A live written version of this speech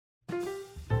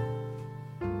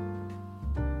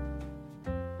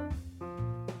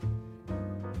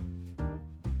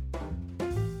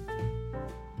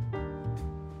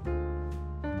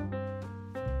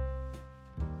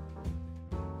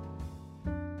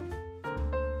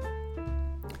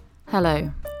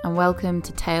Hello, and welcome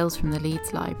to Tales from the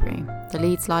Leeds Library, the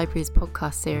Leeds Library's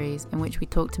podcast series in which we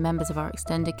talk to members of our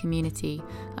extended community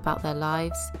about their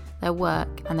lives, their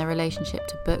work, and their relationship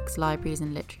to books, libraries,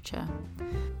 and literature.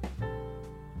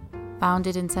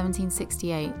 Founded in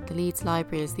 1768, the Leeds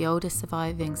Library is the oldest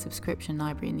surviving subscription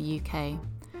library in the UK,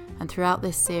 and throughout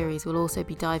this series we'll also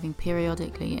be diving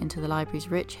periodically into the library's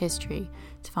rich history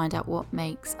to find out what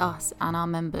makes us and our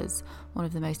members one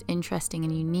of the most interesting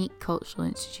and unique cultural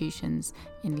institutions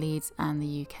in Leeds and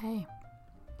the UK.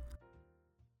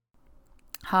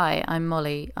 Hi, I'm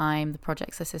Molly. I'm the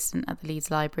projects assistant at the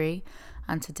Leeds Library,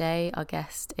 and today our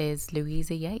guest is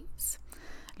Louisa Yates.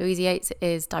 Louisa Yates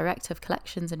is Director of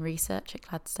Collections and Research at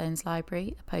Gladstones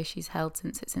Library, a post she's held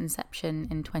since its inception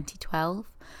in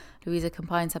 2012. Louisa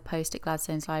combines her post at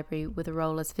Gladstones Library with a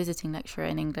role as visiting lecturer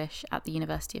in English at the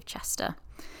University of Chester.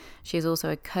 She is also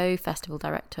a co-festival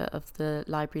director of the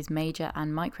library's major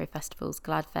and micro festivals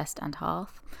Gladfest and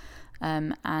Hearth,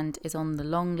 and is on the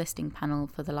long listing panel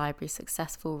for the library's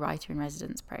successful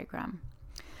Writer-in-Residence programme.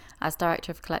 As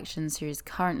Director of Collections, she is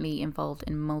currently involved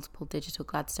in multiple digital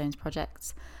Gladstones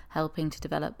projects, helping to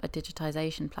develop a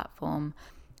digitisation platform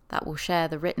that will share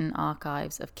the written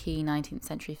archives of key 19th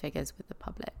century figures with the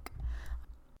public.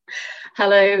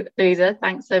 Hello, Louisa.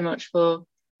 Thanks so much for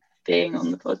being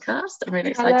on the podcast. I'm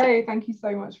really excited. Hello, thank you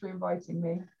so much for inviting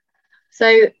me.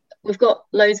 So we've got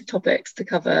loads of topics to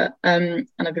cover, and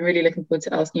I've been really looking forward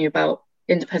to asking you about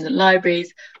independent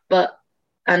libraries,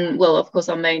 of course,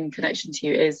 our main connection to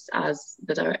you is as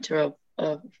the Director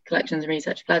of Collections and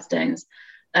Research at Gladstones.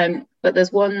 But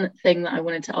there's one thing that I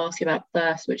wanted to ask you about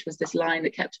first, which was this line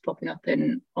that kept popping up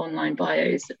in online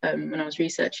bios when I was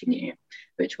researching you,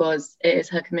 which was, it is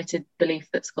her committed belief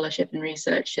that scholarship and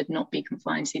research should not be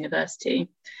confined to university.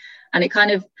 And it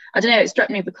kind of, I don't know, it struck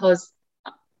me because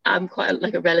I'm quite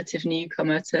a relative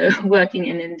newcomer to working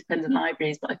in independent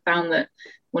libraries, but I found that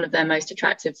one of their most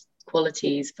attractive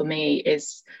qualities for me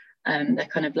is their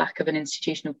kind of lack of an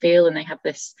institutional feel, and they have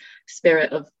this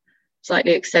spirit of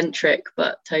slightly eccentric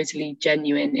but totally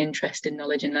genuine interest in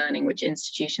knowledge and learning, which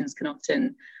institutions can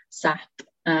often sap.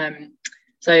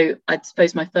 So I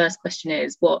suppose my first question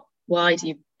is, why do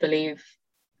you believe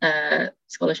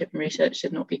scholarship and research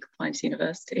should not be confined to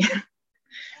university?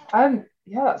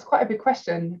 Yeah, that's quite a big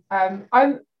question.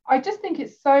 I just think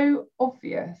it's so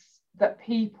obvious that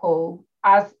people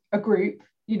as a group,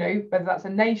 whether that's a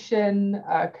nation,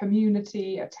 a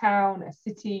community, a town, a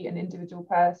city, an individual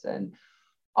person,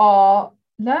 are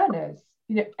learners.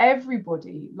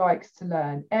 Everybody likes to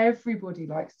learn. Everybody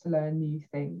likes to learn new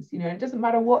things. It doesn't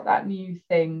matter what that new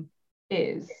thing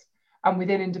is. And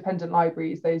within independent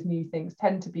libraries, those new things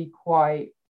tend to be quite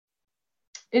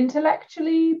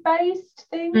intellectually based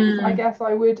things, I guess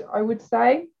I would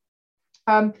say.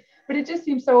 But it just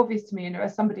seems so obvious to me,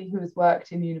 as somebody who has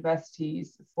worked in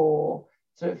universities for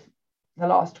sort of the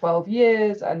last 12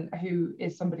 years and who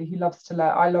is somebody who loves to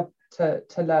learn. I love to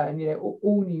learn,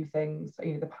 all new things.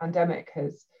 The pandemic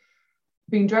has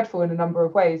been dreadful in a number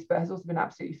of ways, but has also been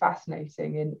absolutely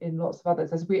fascinating in lots of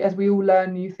others, as we all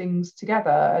learn new things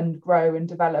together and grow and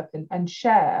develop and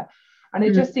share. And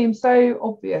it just seems so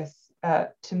obvious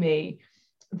to me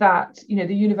that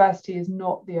the university is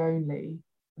not the only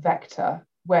vector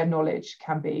where knowledge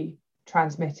can be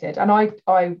transmitted. And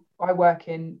I work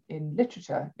in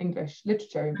literature, English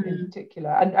literature in particular,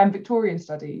 and Victorian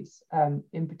studies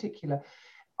in particular.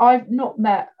 I've not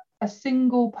met a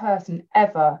single person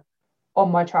ever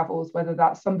on my travels, whether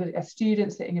that's a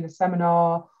student sitting in a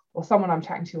seminar, or someone I'm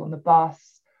chatting to on the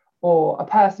bus, or a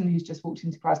person who's just walked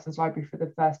into Gladstones Library for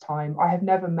the first time. I have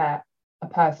never met a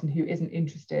person who isn't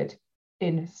interested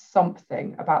in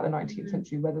something about the 19th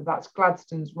century, whether that's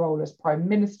Gladstone's role as Prime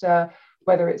Minister,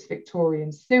 whether it's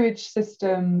Victorian sewage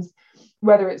systems,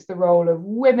 whether it's the role of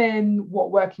women,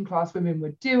 what working class women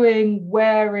were doing,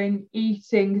 wearing,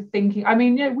 eating, thinking. I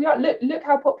mean, look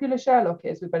how popular Sherlock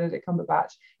is with Benedict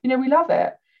Cumberbatch. We love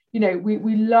it.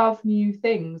 We love new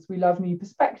things. We love new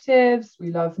perspectives.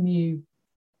 We love new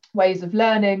ways of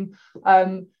learning.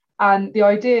 And the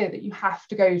idea that you have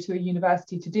to go to a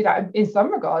university to do that, in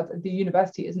some regards, the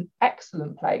university is an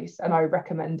excellent place, and I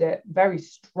recommend it very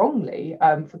strongly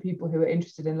for people who are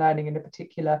interested in learning in a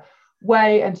particular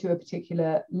way and to a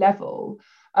particular level.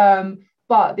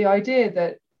 But the idea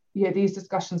that these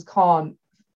discussions can't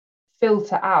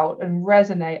filter out and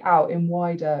resonate out in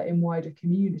wider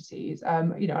communities,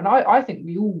 and I think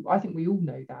we all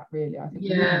know that, really. I think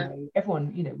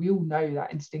we all know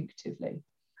that instinctively.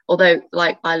 Although,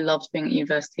 I loved being at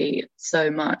university so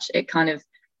much,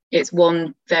 it's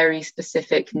one very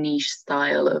specific niche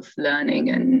style of learning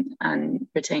and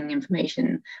retaining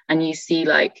information. And you see,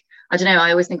 I don't know,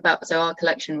 I always think about, so our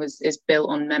collection is built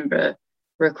on member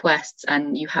requests,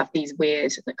 and you have these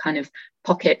weird kind of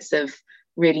pockets of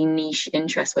really niche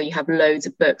interest where you have loads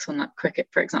of books on like cricket,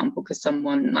 for example, because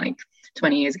someone like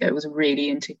 20 years ago was really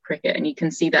into cricket, and you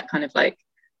can see that kind of like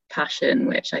passion,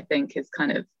 which I think is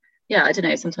kind of, yeah, I don't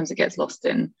know, sometimes it gets lost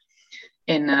in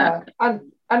and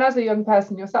as a young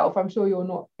person yourself, I'm sure you're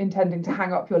not intending to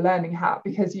hang up your learning hat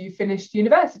because you finished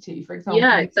university, for example.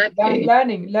 Yeah, exactly.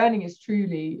 Learning is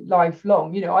truly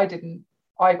lifelong. You know,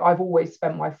 I've always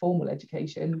spent my formal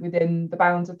education within the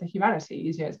bounds of the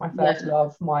humanities. You know, it's my first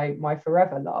love, my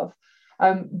forever love.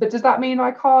 But does that mean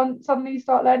I can't suddenly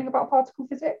start learning about particle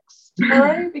physics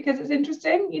tomorrow because it's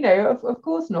interesting? You know, of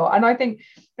course not. And I think,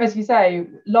 as you say,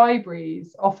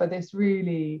 libraries offer this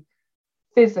really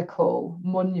physical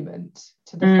monument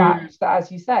to the fact that, as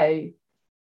you say,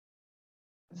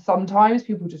 sometimes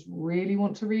people just really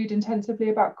want to read intensively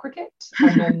about cricket,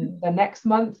 and then the next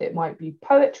month it might be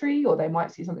poetry, or they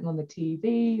might see something on the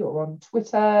TV or on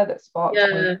Twitter that sparks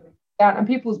down, and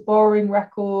people's borrowing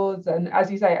records, and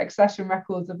as you say, accession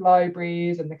records of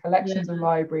libraries and the collections of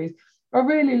libraries are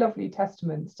really lovely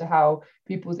testaments to how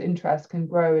people's interest can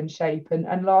grow and shape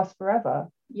and last forever.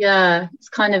 Yeah, it's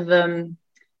kind of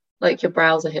like your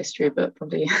browser history, but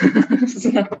probably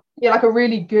yeah, like a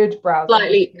really good browser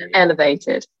slightly history.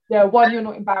 Elevated. Yeah, one you're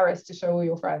not embarrassed to show all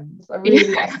your friends. A really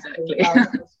exactly.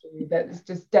 browser history that's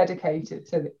just dedicated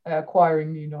to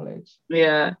acquiring new knowledge.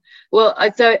 Yeah, well,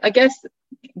 so I guess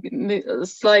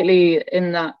slightly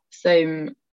in that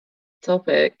same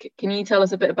topic, can you tell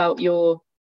us a bit about your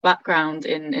background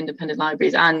in independent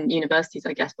libraries and universities,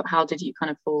 I guess, but how did you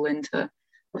kind of fall into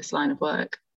this line of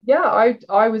work? Yeah,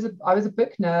 I was a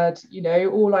book nerd. You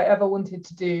know, all I ever wanted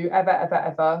to do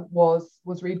ever was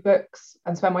read books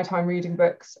and spend my time reading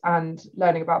books and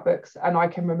learning about books. And I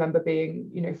can remember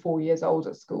being, you know, 4 years old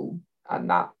at school, and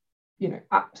that, you know,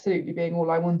 absolutely being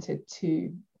all I wanted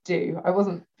to do. I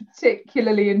wasn't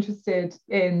particularly interested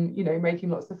in, you know, making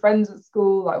lots of friends at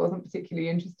school. I wasn't particularly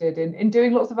interested in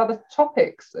doing lots of other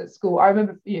topics at school. I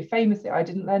remember, you know, famously, I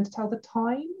didn't learn to tell the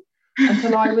time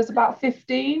until I was about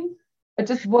 15. I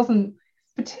just wasn't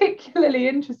particularly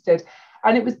interested,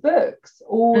 and it was books.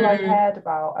 All I cared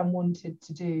about and wanted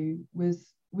to do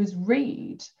was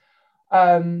read.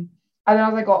 And then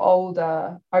as I got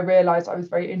older, I realized I was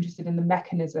very interested in the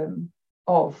mechanism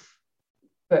of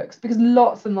books, because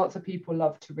lots and lots of people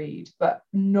love to read, but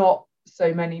not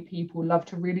so many people love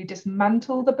to really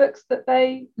dismantle the books that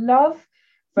they love.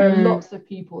 For lots of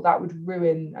people, that would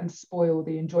ruin and spoil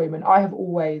the enjoyment. I have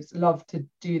always loved to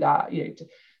do that, you know, to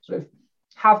sort of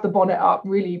have the bonnet up,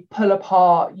 really pull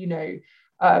apart, you know,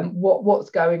 what's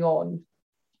going on,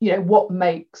 you know, what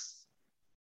makes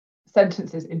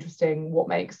sentences interesting, what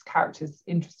makes characters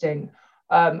interesting.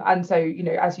 And so, you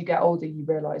know, as you get older, you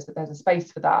realise that there's a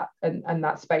space for that, and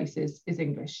that space is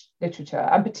English literature,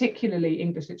 and particularly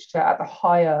English literature at the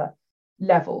higher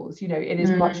levels. You know, it is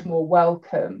much more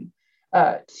welcome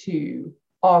to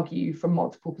argue from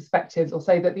multiple perspectives, or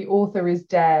say that the author is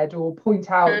dead, or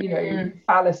point out, you know,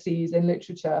 fallacies in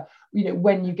literature, you know,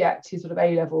 when you get to sort of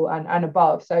A level and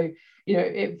above. So, you know,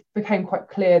 it became quite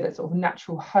clear that sort of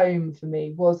natural home for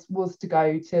me was to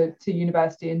go to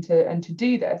university and to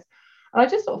do this. And I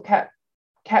just sort of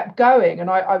kept going, and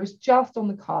I was just on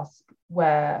the cusp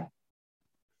where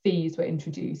fees were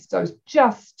introduced. So I was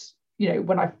just, you know,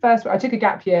 when I took a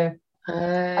gap year.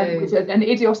 And which was an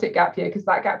idiotic gap year, because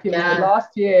that gap year was the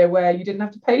last year where you didn't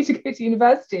have to pay to go to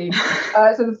university.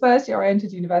 So the first year I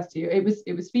entered university, it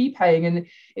was fee paying, and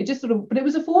it just sort of, but it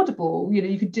was affordable. You know,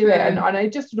 you could do it, and I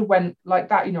just sort of went like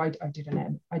that. You know,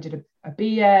 I did a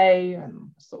BA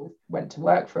and sort of went to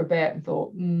work for a bit and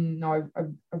thought, no, I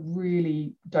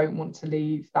really don't want to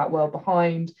leave that world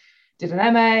behind. Did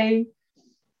an MA,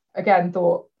 again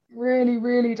thought,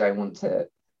 really don't want to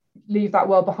leave that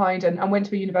world behind, and went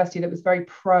to a university that was very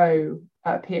pro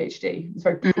PhD. It was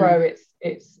very pro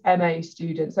its MA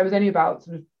students. There was only about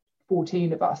sort of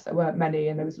 14 of us, there weren't many,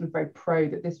 and they were sort of very pro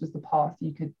that this was the path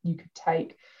you could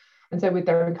take. And so with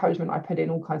their encouragement, I put in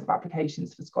all kinds of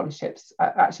applications for scholarships. I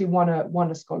actually won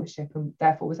a scholarship, and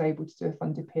therefore was able to do a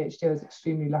funded PhD. I was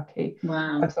extremely lucky.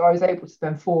 Wow. So I was able to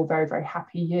spend 4 very, very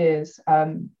happy years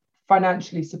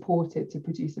financially supported to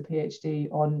produce a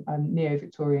PhD on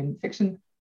neo-Victorian fiction,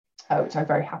 which I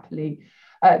very happily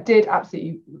did.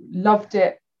 Absolutely loved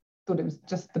it. Thought it was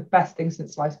just the best thing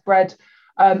since sliced bread.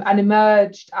 And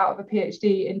emerged out of a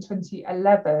PhD in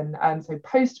 2011. So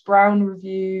post-Brown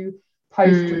Review,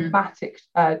 post-dramatic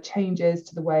changes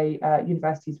to the way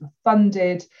universities were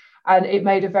funded. And it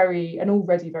made an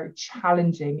already very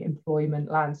challenging employment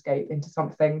landscape into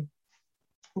something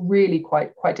really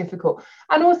quite difficult.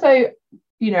 And also,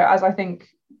 you know, as I think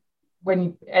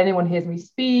when anyone hears me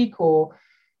speak or,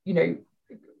 you know,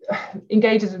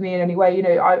 engages with me in any way, you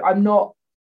know, I'm not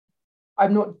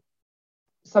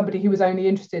somebody who was only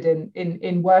interested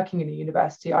in working in a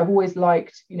university. I've always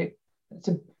liked, you know,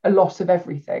 a lot of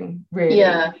everything, really.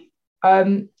 Yeah.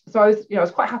 So I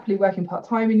was quite happily working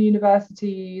part-time in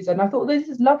universities, and I thought, this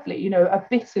is lovely, you know, a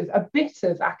bit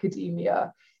of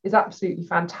academia is absolutely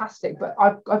fantastic, but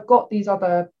I've got these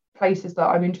other places that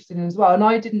I'm interested in as well. And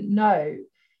I didn't know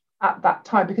at that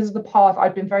time, because of the path,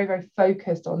 I'd been very, very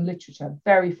focused on literature,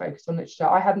 very focused on literature.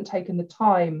 I hadn't taken the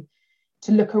time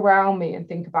to look around me and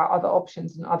think about other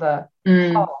options and other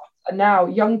paths. And now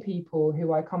young people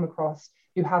who I come across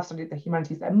who have studied the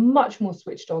humanities, they're much more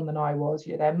switched on than I was.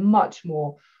 You know, they're much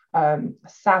more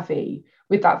savvy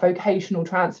with that vocational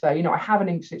transfer. You know, I have an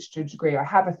English literature degree, I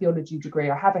have a theology degree,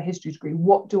 I have a history degree.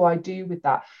 What do I do with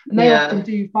that? And they often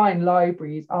do find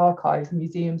libraries, archives,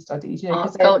 museum studies. You know,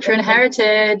 arts, culture, and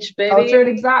heritage, baby. Culture,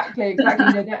 exactly. You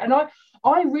know,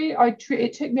 and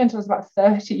it took me until I was about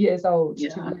 30 years old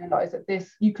to realise that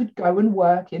you could go and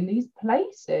work in these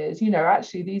places. You know,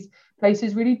 actually, these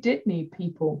places really did need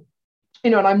people. You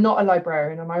know, and I'm not a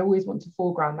librarian, and I always want to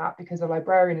foreground that, because a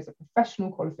librarian is a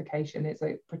professional qualification. It's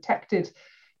a protected,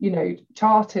 you know,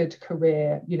 chartered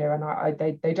career. You know, and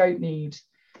they don't need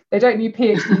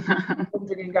PhD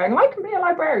wondering and going, I can be a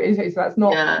librarian. So that's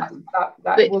not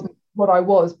that wasn't what I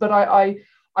was. But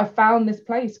I found this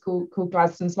place called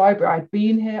Gladstone's Library. I'd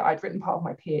been here, I'd written part of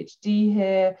my PhD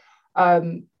here,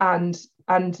 and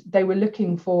they were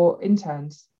looking for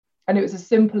interns. And it was as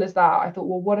simple as that. I thought,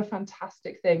 well, what a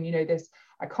fantastic thing. You know,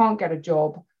 I can't get a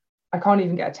job. I can't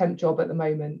even get a temp job at the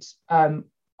moment. I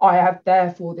have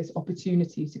therefore this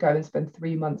opportunity to go and spend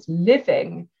 3 months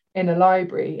living in a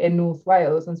library in North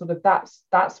Wales. And sort of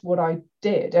that's what I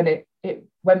did. And it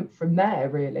went from there,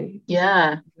 really.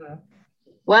 Yeah.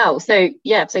 Wow. So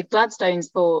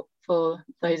Gladstone's, for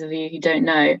those of you who don't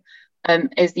know,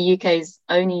 is the UK's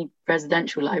only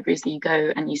residential library. So you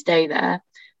go and you stay there.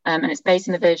 And it's based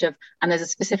in the village of, and there's a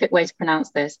specific way to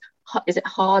pronounce this. Is it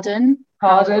Harden?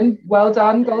 Harden. Well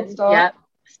done, gold star. Yeah,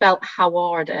 spelled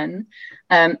Hawarden,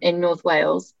 in North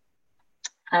Wales.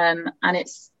 And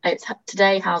it's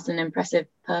today housed an impressive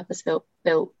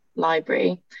purpose-built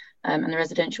library, and the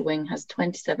residential wing has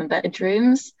 27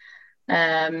 bedrooms.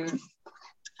 And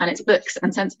its books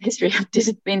and sense of history have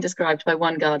been described by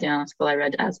one Guardian article I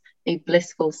read as a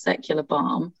blissful secular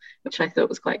balm, which I thought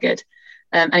was quite good.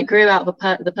 And it grew out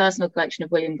of the personal collection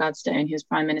of William Gladstone, who was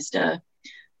Prime Minister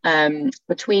I'm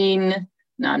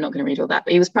not going to read all that,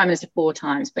 but he was Prime Minister 4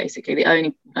 times, basically, the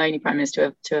only Prime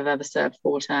Minister to have ever served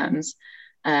 4 terms,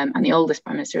 and the oldest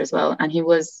Prime Minister as well. And he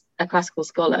was a classical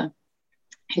scholar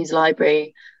whose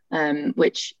library,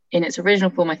 which in its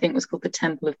original form, I think, was called the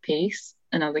Temple of Peace,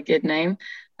 another good name,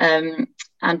 and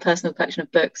personal collection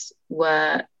of books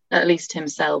were, at least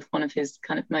himself, one of his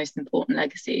kind of most important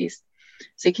legacies.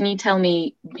 So can you tell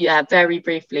me, very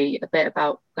briefly, a bit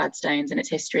about Gladstone's and its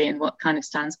history and what kind of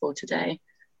stands for today?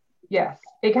 Yes,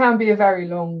 it can be a very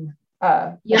long,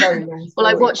 very long story. Well,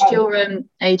 I watched your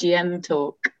AGM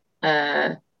talk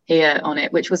here on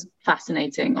it, which was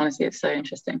fascinating. Honestly, it's so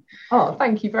interesting. Oh,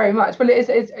 thank you very much. Well, it's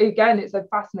a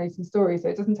fascinating story, so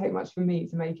it doesn't take much for me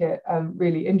to make it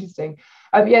really interesting.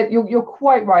 You're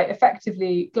quite right.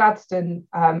 Effectively, Gladstone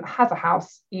has a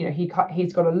house. You know,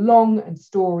 he's got a long and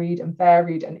storied and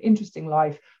varied and interesting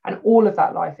life, and all of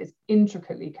that life is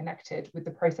intricately connected with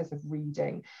the process of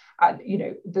reading. And you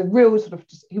know, the real sort of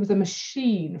he was a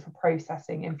machine for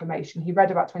processing information. He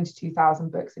read about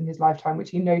 22,000 books in his lifetime,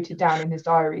 which he noted down in his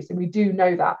diary. So we do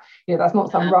know that. You know, that's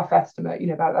not some rough estimate. You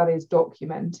know, that is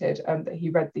documented. That he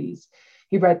read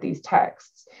these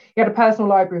texts. He had a personal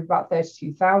library of about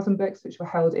 32,000 books, which were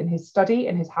held in his study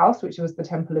in his house, which was the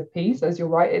Temple of Peace. As you're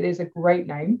right, it is a great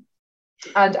name.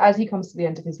 And as he comes to the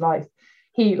end of his life,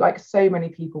 he, like so many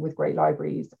people with great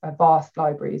libraries, vast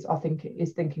libraries,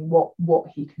 is thinking what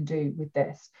he can do with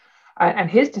this. And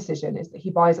his decision is that he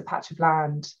buys a patch of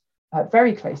land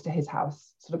very close to his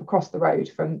house, sort of across the road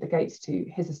from the gates to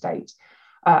his estate,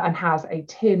 and has a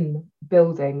tin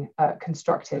building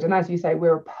constructed. And as you say,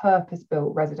 we're a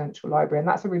purpose-built residential library, and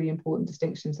that's a really important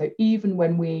distinction. So even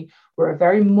when we were a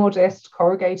very modest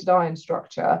corrugated iron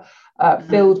structure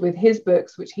filled with his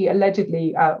books, which he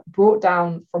allegedly brought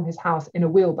down from his house in a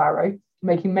wheelbarrow,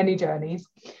 making many journeys,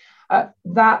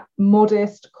 that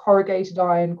modest corrugated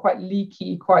iron, quite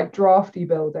leaky, quite drafty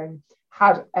building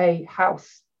had a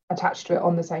house attached to it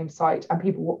on the same site, and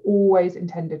people were always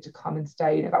intended to come and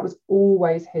stay. You know, that was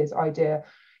always his idea.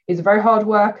 He's a very hard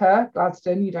worker,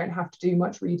 Gladstone. You don't have to do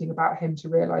much reading about him to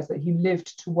realise that he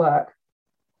lived to work.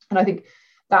 And I think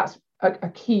that's a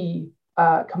key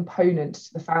component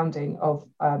to the founding of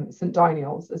St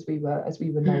Daniel's, as we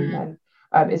were known then.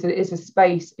 It's a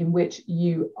space in which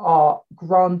you are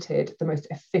granted the most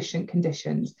efficient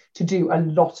conditions to do a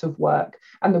lot of work,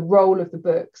 and the role of the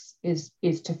books is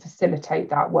to facilitate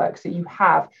that work. So you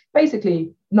have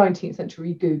basically 19th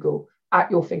century Google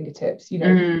at your fingertips.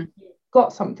 You've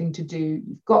got something to do,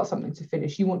 you've got something to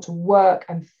finish, you want to work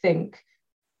and think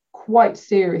quite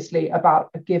seriously about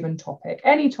a given topic,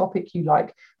 any topic you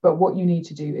like, but what you need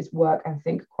to do is work and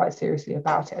think quite seriously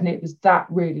about it. And it was that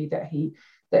really that he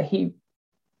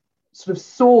sort of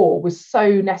saw was so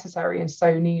necessary and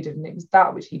so needed, and it was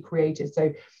that which he created.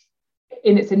 So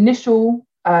in its initial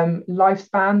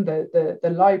lifespan, the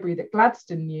library that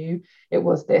Gladstone knew, it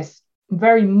was this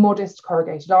very modest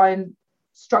corrugated iron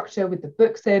structure with the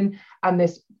books in, and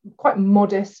this quite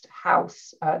modest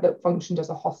house that functioned as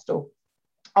a hostel.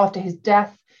 After his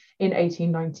death in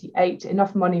 1898,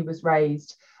 enough money was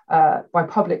raised by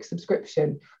public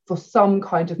subscription for some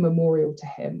kind of memorial to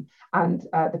him, and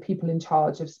the people in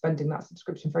charge of spending that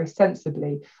subscription very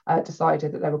sensibly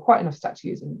decided that there were quite enough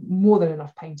statues and more than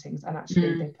enough paintings, and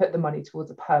actually they put the money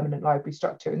towards a permanent library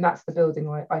structure, and that's the building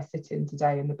I sit in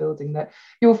today, and the building that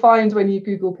you'll find when you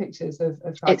Google pictures of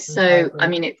it's so library. I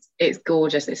mean, it's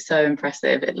gorgeous, it's so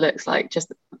impressive, it looks like just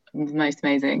the most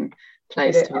amazing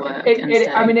place to work and stay.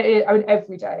 I mean,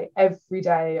 every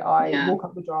day I walk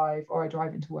up the drive or I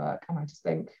drive into work and I just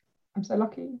think I'm so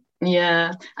lucky.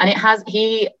 Yeah, and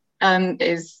he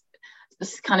is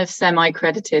kind of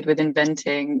semi-credited with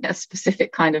inventing a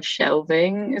specific kind of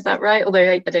shelving, is that right? Although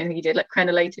I don't think he did, like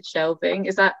crenellated shelving,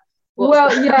 is that?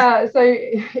 Yeah, so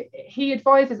he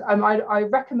advises, I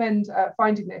recommend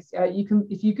finding this. You can,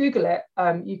 if you Google it,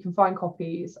 you can find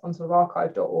copies on sort of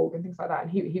archive.org and things like that.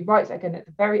 And he writes, again, at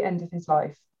the very end of his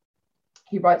life,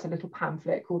 he writes a little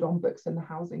pamphlet called On Books and the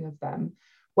Housing of Them,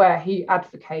 where he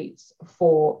advocates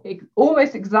for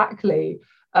almost exactly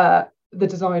the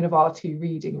design of our two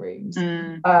reading rooms.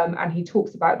 And he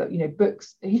talks about that,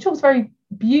 books, he talks very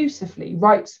beautifully,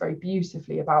 writes very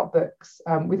beautifully about books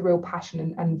with real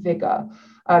passion and vigor,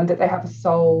 that they have a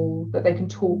soul, that they can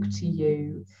talk to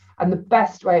you. And the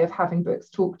best way of having books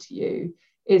talk to you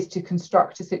is to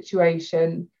construct a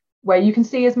situation where you can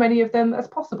see as many of them as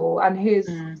possible. And his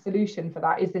solution for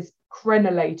that is this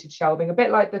crenellated shelving, a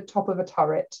bit like the top of a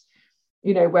turret,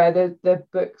 where the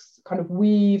books kind of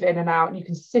weave in and out, and you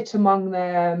can sit among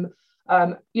them.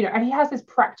 And he has this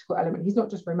practical element. He's not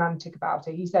just romantic about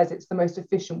it. He says it's the most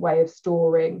efficient way of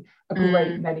storing a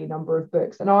great many number of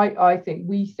books. And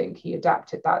we think he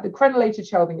adapted that. The crenellated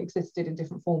shelving existed in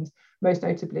different forms, most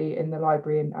notably in the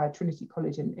library in Trinity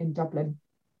College in Dublin.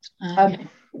 Okay.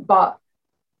 But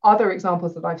other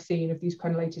examples that I've seen of these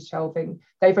crenellated shelving,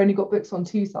 they've only got books on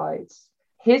two sides.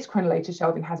 His crenellated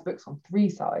shelving has books on three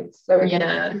sides. So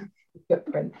again,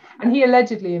 footprint. And he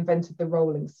allegedly invented the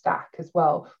rolling stack as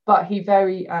well. But he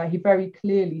very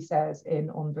clearly says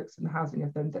On Books and the Housing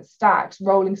of Them that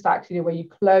rolling stacks, where you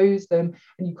close them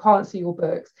and you can't see your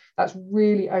books, that's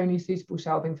really only suitable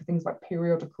shelving for things like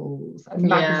periodicals and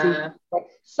magazines, like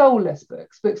soulless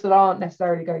books that aren't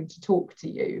necessarily going to talk to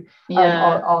you,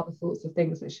 are the sorts of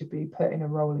things that should be put in a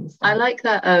rolling stack. I like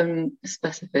that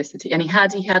specificity. And he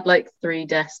had like three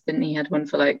desks, didn't he? He had one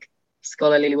for like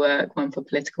scholarly work, one for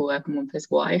political work, and one for his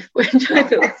wife, which I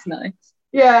thought was nice.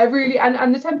 Yeah, really.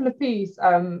 And the Temple of Peace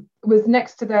was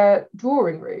next to their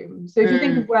drawing room. So if you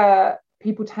think of where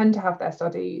people tend to have their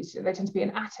studies, they tend to be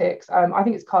in attics. I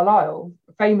think it's Carlyle,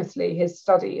 famously, his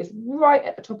study is right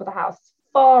at the top of the house,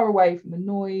 far away from the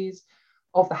noise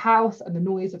of the house and the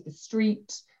noise of the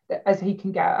street as he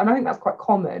can get. And I think that's quite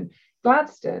common.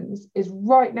 Gladstone's is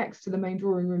right next to the main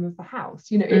drawing room of the house.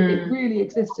 It really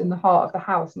exists in the heart of the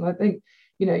house. And I think,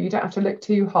 you don't have to look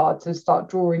too hard to start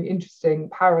drawing interesting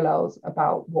parallels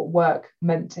about what work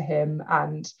meant to him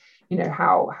and,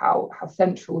 how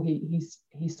central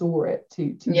he saw it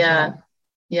to yeah.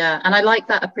 Yeah, and I like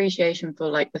that appreciation for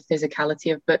like the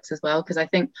physicality of books as well, because I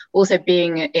think also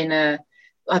being in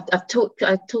I've talked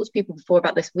to people before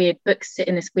about this weird books sit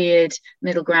in this weird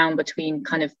middle ground between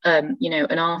kind of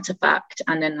an artifact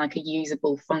and then like a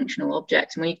usable functional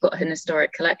object. And when you've got an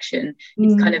historic collection,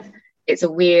 it's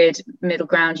a weird middle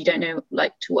ground. You don't know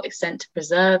like to what extent to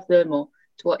preserve them or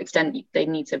to what extent they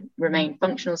need to remain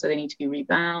functional, so they need to be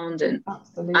rebound. And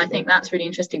absolutely. I think that's really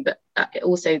interesting. But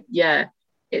also,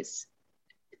 it's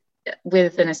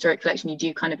with an historic collection, you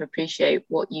do kind of appreciate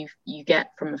what you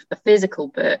get from a physical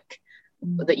book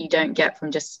that you don't get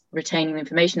from just retaining the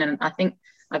information. And I think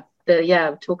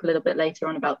talk a little bit later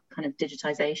on about kind of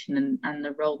digitization and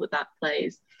the role that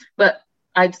plays. But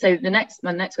I'd say my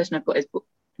next question I've got is,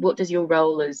 what does your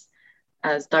role as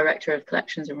director of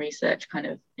collections and research kind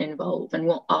of involve, and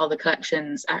what are the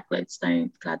collections at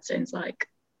Gladstone's like?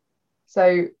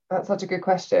 So that's such a good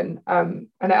question, and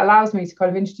it allows me to kind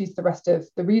of introduce the rest of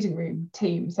the reading room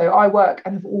team. So I work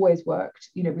and have always worked,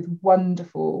 with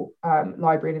wonderful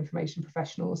library and information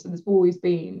professionals, and there's always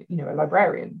been, a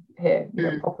librarian here,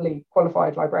 a properly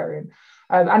qualified librarian,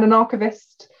 and an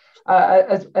archivist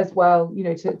as well,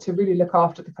 to really look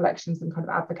after the collections and kind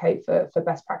of advocate for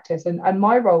best practice. And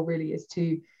my role really is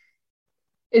to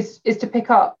pick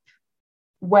up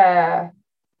where,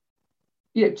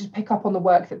 just pick up on the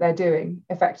work that they're doing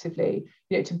effectively,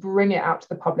 to bring it out to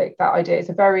the public. That idea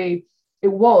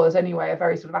it was anyway a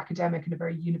very sort of academic and a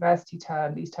very university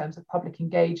term, these terms of public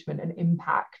engagement and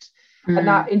impact. And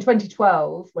that in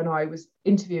 2012, when I was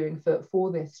interviewing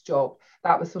for this job,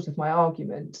 that was sort of my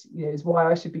argument, is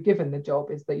why I should be given the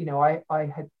job, is that, I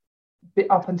had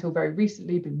up until very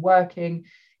recently been working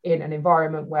in an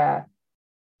environment where,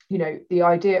 the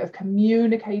idea of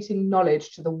communicating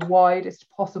knowledge to the widest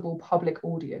possible public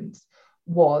audience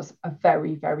was a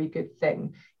very, very good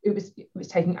thing. It was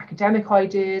taking academic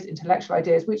ideas, intellectual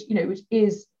ideas, which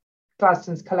is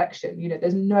Gladstone's collection.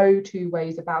 There's no two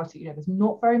ways about it. There's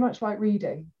not very much like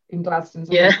reading in Gladstone's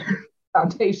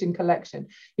Foundation collection.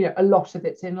 A lot of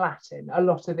it's in Latin, a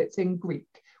lot of it's in Greek,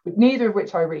 neither of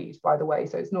which I read, by the way.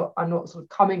 So I'm not sort of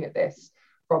coming at this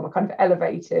from a kind of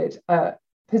elevated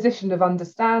position of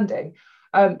understanding,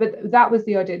 but that was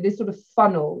the idea, this sort of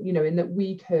funnel, in that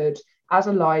we could, as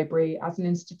a library, as an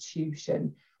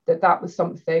institution, that was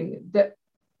something that,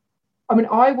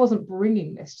 I wasn't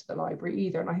bringing this to the library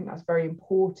either, and I think that's very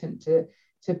important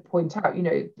to point out.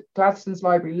 Gladstone's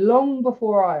library, long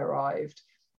before I arrived,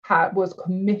 was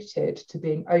committed to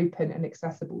being open and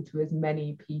accessible to as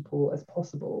many people as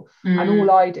possible. And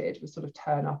all I did was sort of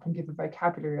turn up and give a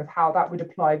vocabulary of how that would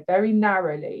apply very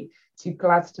narrowly to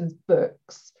Gladstone's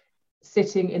books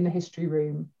sitting in the history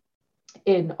room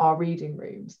in our reading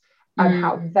rooms, and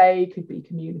how they could be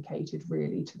communicated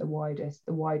really to the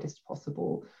widest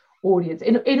possible audience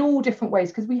in all different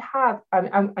ways. Because we have,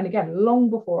 and again,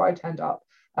 long before I turned up,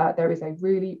 there is a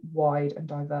really wide and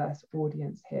diverse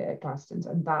audience here at Gladstone's,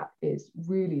 and that is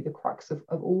really the crux of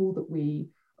all that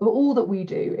we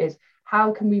do, is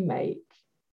how can we make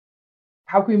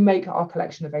our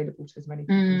collection available to as many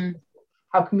people as possible?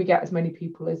 How can we get as many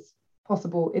people as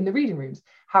possible in the reading rooms?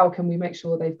 How can we make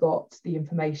sure they've got the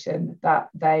information that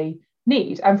they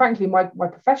need? And frankly, my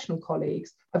professional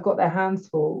colleagues have got their hands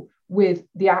full with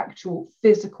the actual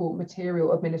physical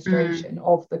material administration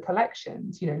of the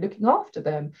collections, looking after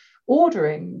them,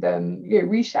 ordering them,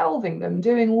 reshelving them,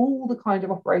 doing all the kind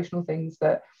of operational things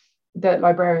that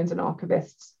librarians and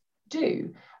archivists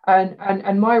do.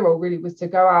 And my role really was to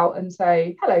go out and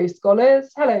say, hello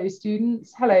scholars, hello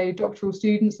students, hello doctoral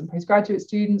students and postgraduate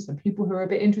students and people who are a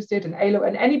bit interested, and ALO,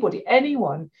 and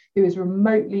anyone who is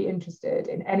remotely interested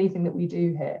in anything that we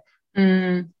do here.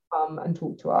 Come and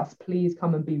talk to us, please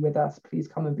come and be with us, please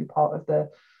come and be part of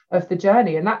the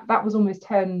journey. And that was almost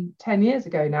 10 years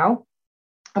ago now,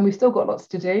 and we've still got lots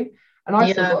to do, and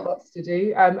I've still got lots to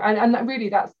do, and that really,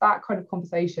 that's that kind of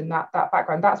conversation, that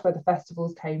background, that's where the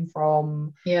festivals came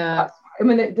from. The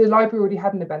library already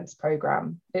had an events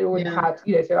program. It already had,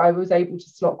 so I was able to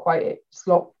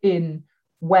slot in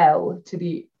well to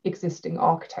the existing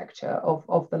architecture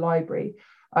of the library.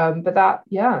 But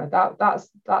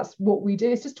that's what we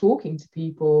do. It's just talking to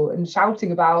people and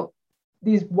shouting about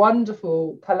these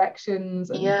wonderful collections.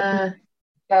 And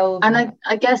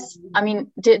I guess,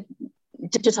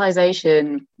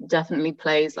 digitization definitely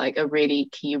plays like a really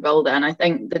key role there. And I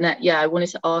think I wanted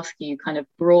to ask you kind of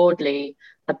broadly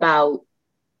about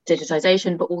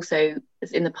digitization, but also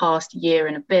in the past year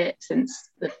and a bit since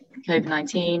the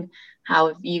COVID-19, how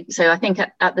have you, so I think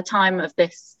at the time of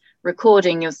this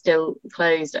recording you're still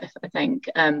closed, I think,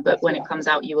 but when it comes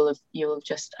out you will have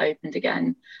just opened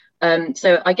again.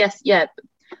 So I guess,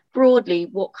 broadly,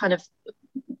 what kind of,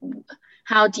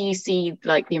 how do you see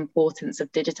like the importance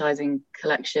of digitizing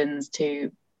collections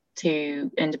to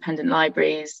independent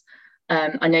libraries?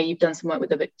 I know you've done some work with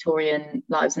the Victorian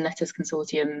Lives and Letters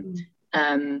Consortium,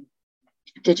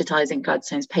 digitizing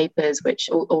Gladstone's papers, which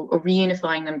or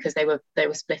reunifying them, because they were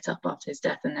split up after his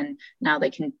death, and then now they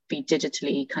can be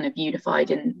digitally kind of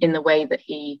unified in the way that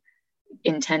he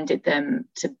intended them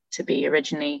to be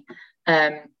originally,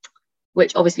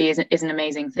 which obviously is an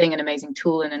amazing thing, an amazing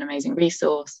tool and an amazing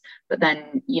resource. But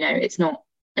then, it's not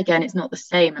again, it's not the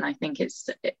same. And I think it's,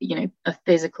 you know, a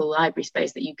physical library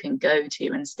space that you can go to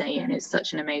and stay in is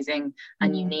such an amazing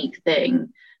and unique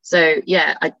thing. So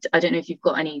yeah, I don't know if you've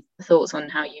got any thoughts on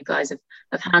how you guys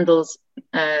have handled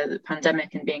the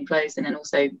pandemic and being closed, and then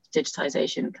also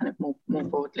digitization kind of more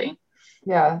broadly.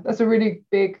 Yeah, that's a really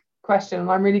big question, and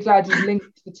I'm really glad you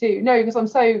linked the two. No,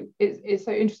 because it's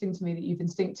so interesting to me that you've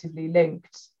instinctively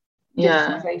linked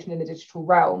digitization in the digital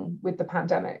realm with the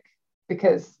pandemic,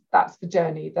 because that's the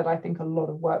journey that I think a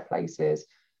lot of workplaces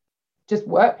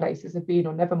have been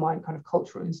on, never mind kind of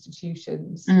cultural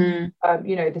institutions.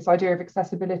 You know, this idea of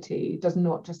accessibility does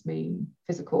not just mean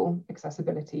physical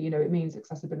accessibility, you know, it means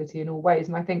accessibility in all ways.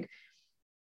 And I think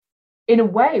in a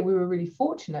way we were really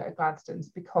fortunate at Gladstone's,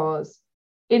 because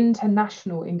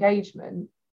international engagement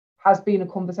has been a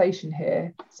conversation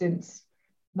here since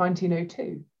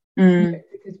 1902. You know,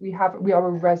 because we are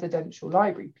a residential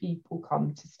library. People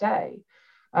come to stay,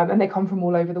 and they come from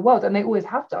all over the world, and they always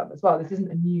have done as well. This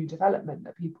isn't a new development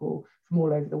that people from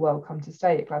all over the world come to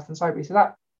stay at Gladstone's Library.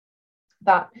 So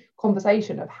that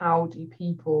conversation of how do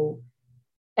people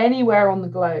anywhere on the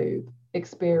globe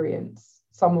experience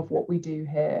some of what we do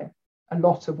here, a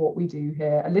lot of what we do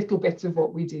here, a little bit of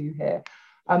what we do here,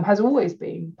 has always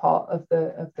been part of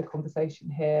the conversation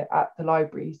here at the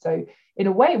library. So in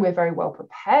a way, we're very well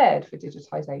prepared for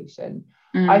digitization.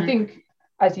 I think,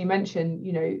 as you mentioned,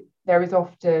 you know, there is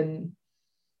often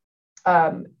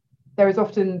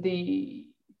the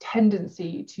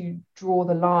tendency to draw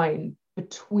the line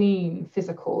between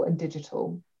physical and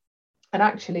digital. And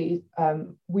actually,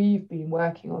 we've been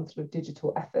working on sort of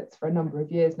digital efforts for a number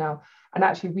of years now. And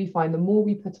actually, we find the more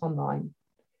we put online,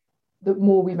 the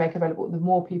more we make available, the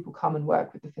more people come and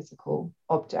work with the physical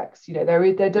objects. You know,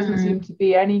 there doesn't seem to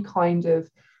be any kind of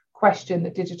question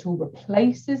that digital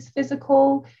replaces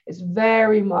physical. It's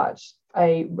very much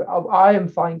I am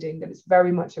finding that it's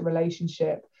very much a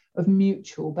relationship of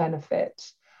mutual benefit.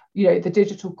 You know, the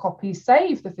digital copies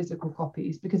save the physical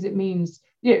copies, because it means,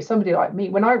 you know, somebody like me,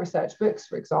 when I research books,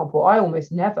 for example,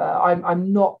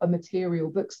 I'm not a material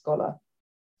book scholar.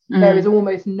 There is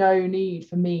almost no need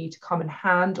for me to come and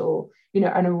handle, you know,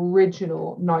 an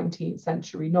original 19th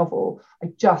century novel.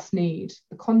 I just need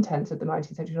the contents of the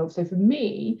 19th century novel. So for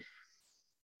me,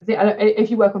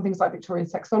 if you work on things like Victorian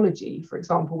sexology, for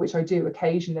example, which I do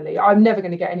occasionally, I'm never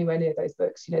going to get anywhere near those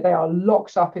books. You know, they are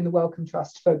locked up in the Wellcome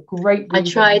Trust for great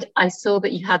reasons. I saw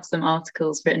that you had some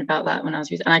articles written about that when I was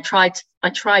reading, and I tried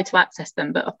to access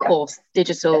them, but of course,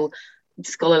 digital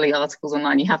scholarly articles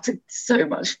online, you have to so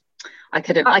much. I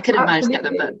couldn't manage to get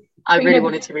them, but I really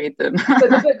wanted to read them.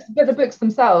 but the books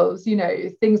themselves, you know,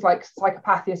 things like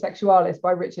Psychopathia Sexualis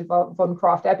by Richard von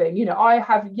Krafft-Ebing, you know,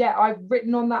 I've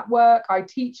written on that work, I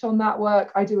teach on that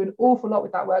work, I do an awful lot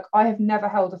with that work. I have never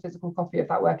held a physical copy of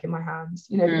that work in my hands,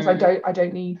 you know, because I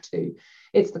don't need to.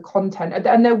 It's the content,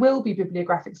 and there will be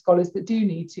bibliographic scholars that do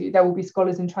need to. There will be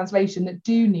scholars in translation that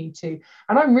do need to,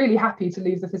 and I'm really happy to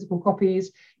leave the physical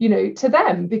copies, you know, to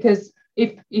them, because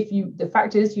the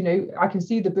fact is, you know, I can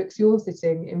see the books you're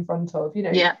sitting in front of, you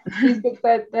know, these books,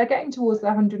 they're getting towards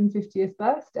their 150th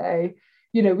birthday.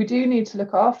 You know, we do need to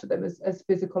look after them as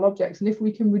physical objects, and if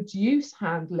we can reduce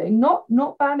handling, not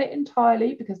ban it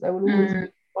entirely, because there will always be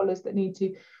scholars that need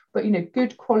to, but, you know,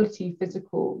 good quality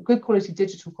digital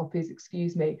copies,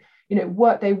 you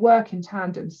know, they work in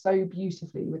tandem so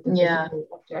beautifully with the physical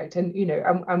object. And, you know,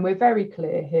 and we're very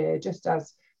clear here, just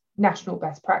as national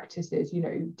best practices, you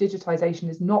know, digitization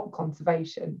is not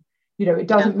conservation. You know, it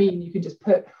doesn't mean you can just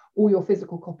put all your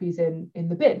physical copies in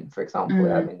the bin, for example.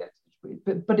 I mean,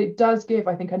 but it does give,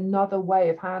 I think, another way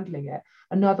of handling it,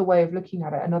 another way of looking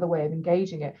at it, another way of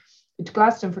engaging it.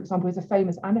 Gladstone, for example, is a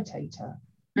famous annotator.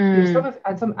 You know,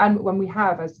 and when we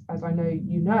have, as I know,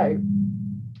 you know,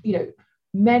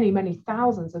 many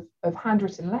thousands of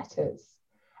handwritten letters,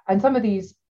 and some of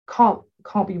these can't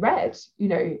be read. You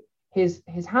know, his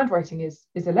handwriting is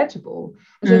illegible,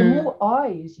 and so the more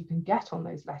eyes you can get on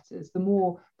those letters, the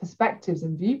more perspectives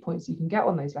and viewpoints you can get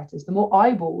on those letters, the more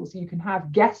eyeballs you can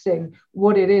have guessing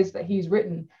what it is that he's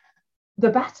written, the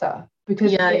better,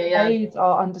 because it aids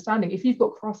our understanding. If you've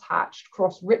got cross-hatched,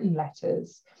 cross-written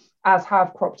letters, as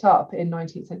have cropped up in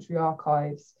 19th century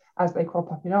archives, as they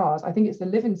crop up in ours. I think it's the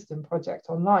Livingston Project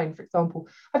online, for example.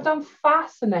 I've done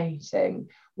fascinating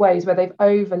ways where they've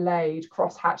overlaid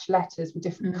cross-hatched letters with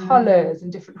different colours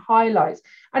and different highlights.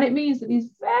 And it means that these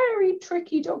very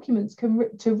tricky documents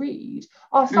to read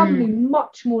are suddenly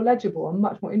much more legible and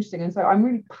much more interesting. And so I'm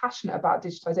really passionate about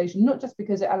digitization, not just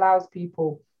because it allows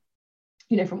people,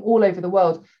 you know, from all over the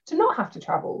world to not have to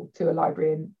travel to a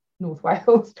library North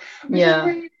Wales, which is Yeah.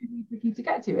 really, really tricky to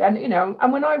get to. And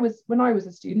and when I was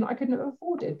a student, I couldn't have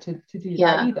afforded to do that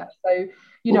Yeah. either. So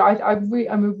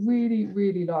I'm a really,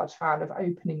 really large fan of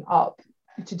opening up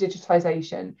to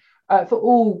digitization for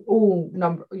all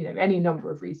number, any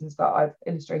number of reasons that I've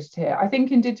illustrated here. I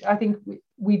think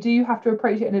we do have to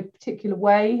approach it in a particular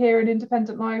way here in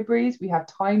independent libraries. We have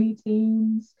tiny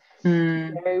teams.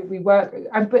 We work,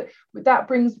 but that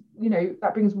brings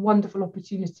wonderful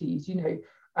opportunities.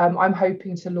 I'm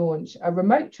hoping to launch a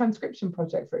remote transcription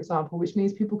project, for example, which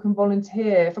means people can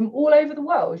volunteer from all over the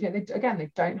world. They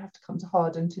don't have to come to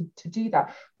Harden to do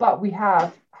that. But we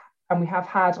have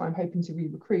had, and I'm hoping to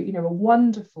re-recruit, a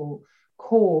wonderful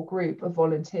core group of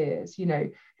volunteers,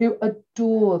 who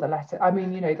adore the letter. I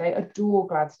mean, they adore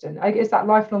Gladstone. It's that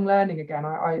lifelong learning again.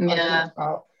 I talked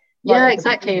about. Yeah,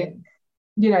 exactly.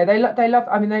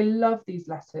 They love these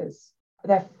letters.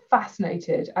 They're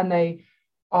fascinated, and they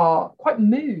are quite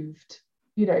moved,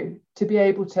 to be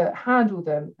able to handle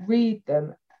them, read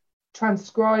them,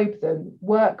 transcribe them,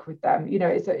 work with them.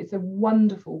 It's a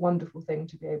wonderful, wonderful thing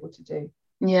to be able to do.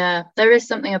 Yeah, there is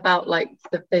something about like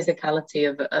the physicality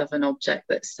of an object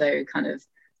that's so kind of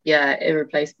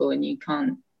irreplaceable, and you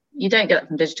don't get that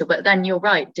from digital. But then you're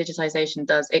right, digitization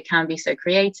it can be so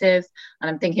creative. And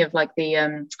I'm thinking of like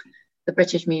the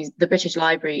British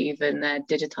Library, even their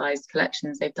digitized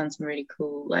collections, they've done some really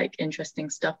cool, like interesting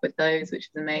stuff with those, which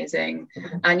is amazing.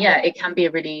 And it can be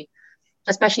a really,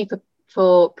 especially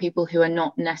for people who are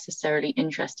not necessarily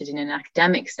interested in an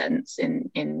academic sense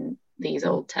in these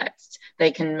old texts, they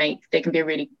can be a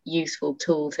really useful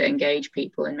tool to engage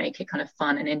people and make it kind of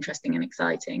fun and interesting and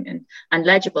exciting and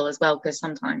legible as well, because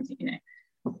sometimes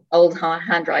old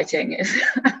handwriting is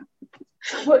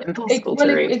impossible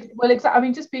to read. Exactly. I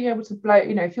mean, just being able to blow,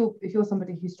 if you're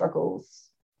somebody who struggles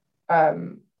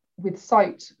with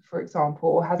sight, for example,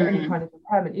 or has any kind of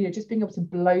impairment, just being able to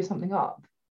blow something up.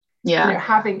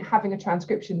 Having a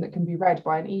transcription that can be read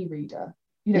by an e-reader,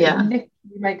 it literally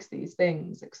makes these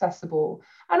things accessible.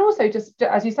 And also, just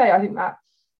as you say, I think that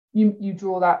you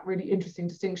draw that really interesting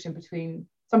distinction between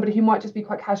somebody who might just be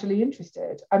quite casually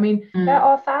interested. I mean, there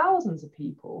are thousands of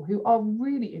people who are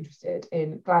really interested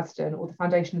in Gladstone, or the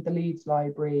foundation of the Leeds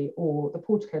Library, or the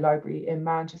Portico Library in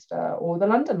Manchester, or the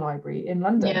London Library in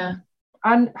London,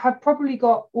 and have probably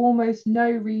got almost no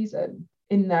reason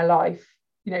in their life,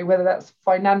 whether that's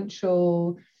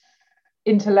financial,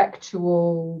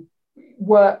 intellectual,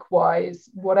 work-wise,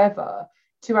 whatever,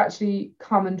 to actually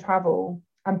come and travel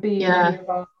and be in any of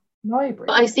our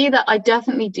libraries. But I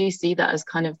definitely do see that as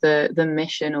kind of the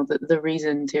mission, or the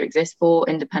reason to exist for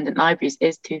independent libraries,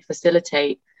 is to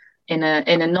facilitate in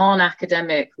a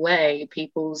non-academic way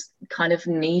people's kind of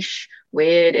niche,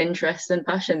 weird interests and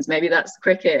passions. Maybe that's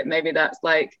cricket, maybe that's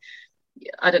like,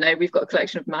 I don't know, we've got a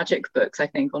collection of magic books, I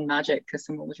think, on magic, because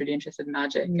someone was really interested in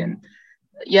magic. And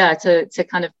to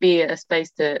kind of be a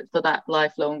space for that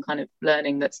lifelong kind of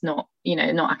learning that's not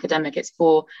academic. It's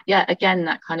for again,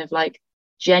 that kind of like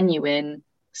genuine,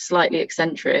 slightly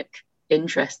eccentric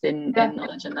interest in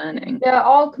knowledge and learning.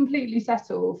 I'll completely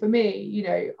settle. For me,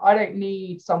 I don't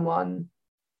need someone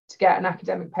to get an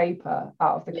academic paper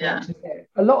out of the collection here.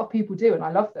 A lot of people do, and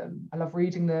I love them. I love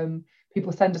reading them.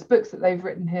 People send us books that they've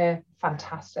written here.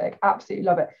 Fantastic. Absolutely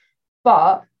love it.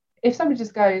 But if somebody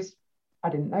just goes, I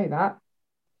didn't know that,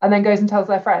 and then goes and tells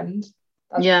their friend,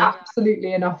 that's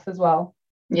absolutely enough as well.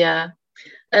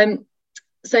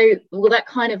 So that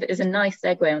kind of is a nice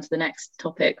segue onto the next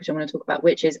topic, which I want to talk about,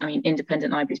 which is,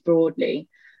 independent libraries broadly.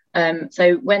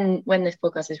 So when this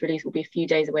podcast is released, we'll be a few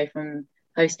days away from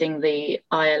hosting the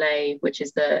ILA, which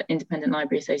is the Independent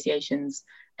Library Association's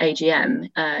AGM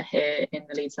here in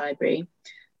the Leeds Library.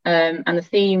 And the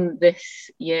theme this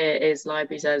year is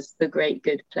Libraries as the Great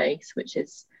Good Place, which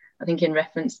is, I think, in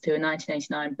reference to a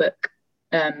 1989 book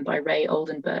by Ray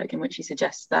Oldenburg, in which he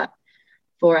suggests that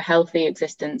for a healthy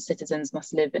existence, citizens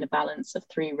must live in a balance of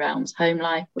three realms: home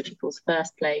life, which he calls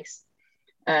first place,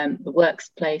 the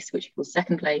workplace, which he calls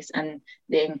second place, and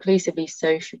the inclusively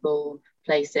sociable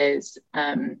places,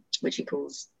 which he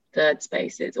calls third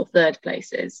spaces or third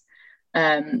places.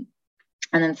 And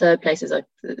then third places are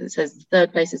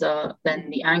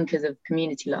then the anchors of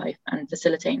community life and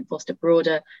facilitate and foster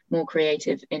broader, more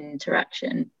creative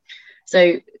interaction.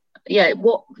 So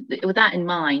with that in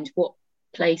mind, what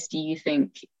place do you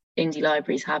think indie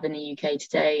libraries have in the UK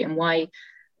today, and why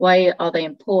are they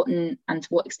important, and to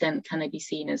what extent can they be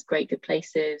seen as great good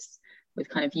places with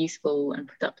kind of useful and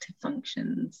productive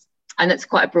functions? And it's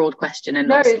quite a broad question.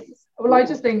 And I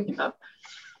just think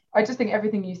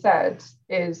everything you said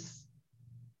is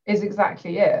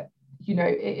exactly it.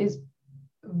 It is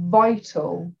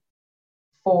vital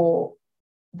for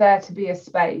there to be a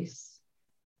space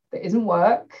that isn't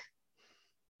work.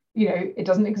 You know, it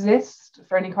doesn't exist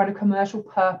for any kind of commercial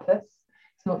purpose.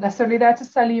 It's not necessarily there to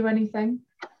sell you anything.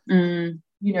 You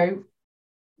know,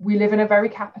 we live in a very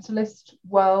capitalist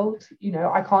world. You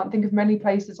know, I can't think of many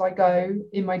places I go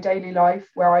in my daily life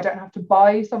where I don't have to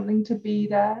buy something to be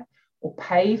there or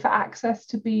pay for access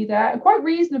to be there, and quite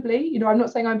reasonably. You know, I'm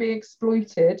not saying I'm being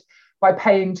exploited by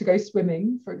paying to go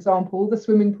swimming, for example. The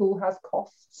swimming pool has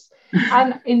costs.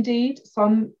 And indeed,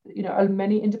 some, you know,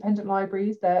 many independent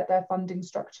libraries, their funding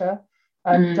structure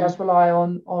does rely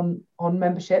on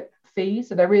membership fees.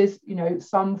 So there is, you know,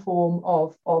 some form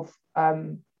of sort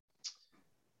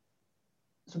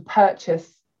of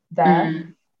purchase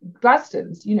there.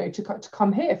 Gladstone's, you know, to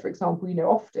come here, for example, you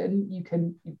know, often you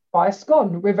can buy a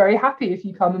scone. We're very happy if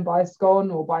you come and buy a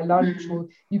scone or buy lunch or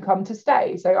you come to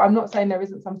stay. So I'm not saying there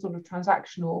isn't some sort of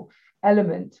transactional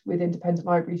element with independent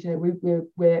libraries. You know,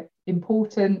 we're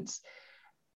important,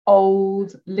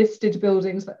 old, listed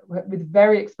buildings with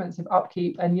very expensive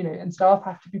upkeep, and, you know, and staff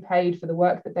have to be paid for the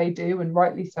work that they do, and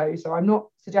rightly so. So I'm not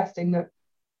suggesting that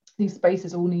these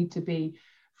spaces all need to be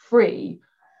free,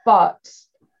 but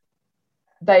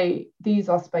these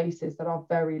are spaces that are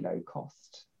very low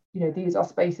cost. You know, these are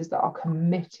spaces that are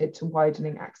committed to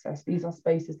widening access. These are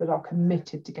spaces that are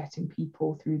committed to getting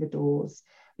people through the doors,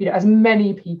 you know, as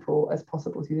many people as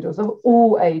possible through the doors, of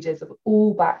all ages, of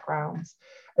all backgrounds,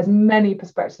 as many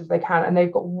perspectives as they can. And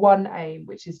they've got one aim,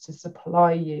 which is to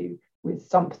supply you with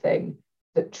something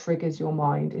that triggers your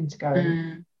mind into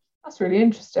going, that's really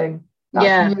interesting.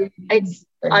 That's really it's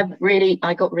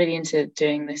I got really into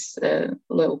doing this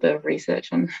little bit of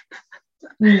research on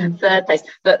third place.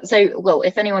 But so, well,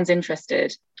 if anyone's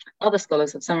interested, other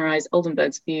scholars have summarized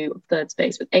Oldenburg's view of third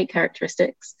space with 8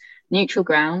 characteristics: neutral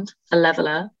ground, a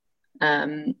leveler,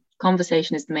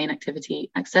 conversation is the main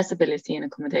activity, accessibility and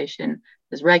accommodation,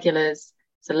 there's regulars,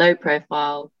 it's a low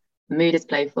profile, the mood is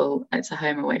playful, and it's a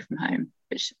home away from home.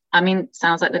 Which, I mean,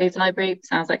 sounds like the Leeds Library,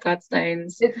 sounds like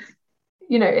Gladstone's.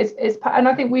 You know, it's and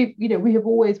I think we have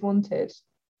always wanted,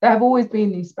 there have always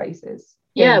been these spaces.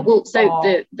 Yeah, well, so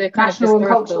the kind national of and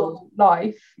cultural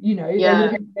life, you know,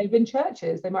 they've been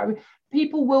churches. They might be,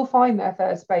 people will find their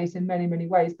third space in many, many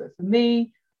ways. But for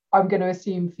me, I'm going to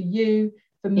assume for you,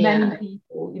 for many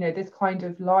people, you know, this kind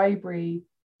of library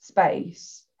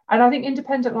space. And I think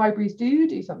independent libraries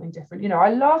do something different. You know,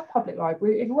 I love public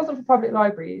library. If it wasn't for public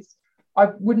libraries, I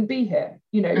wouldn't be here.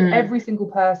 You know, every single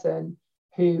person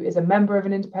who is a member of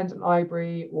an independent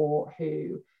library or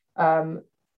who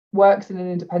works in an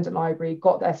independent library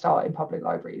got their start in public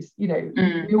libraries. You know,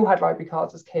 we all had library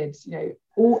cards as kids. You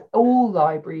know, all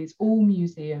libraries, all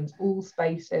museums, all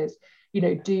spaces, you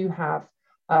know, do have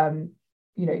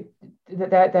you know,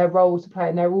 their role to play,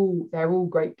 and they're all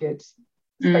great good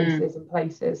spaces and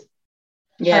places.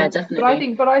 Yeah,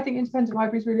 definitely. But I think independent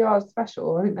libraries really are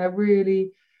special. I think they're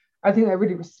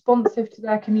really responsive to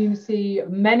their community.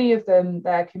 Many of them,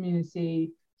 their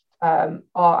community are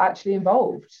actually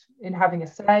involved in having a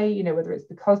say, you know, whether it's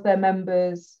because they're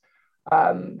members,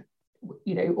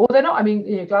 you know, or they're not. I mean,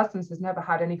 you know, Gladstone's has never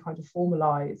had any kind of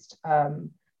formalized,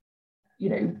 you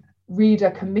know,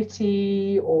 reader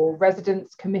committee or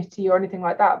residents committee or anything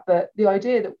like that. But the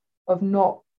idea of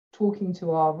not talking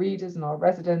to our readers and our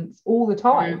residents all the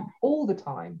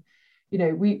time, you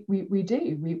know, we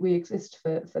exist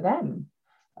for them.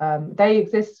 They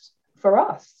exist for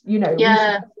us, you know.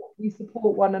 We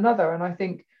support one another. And I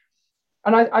think,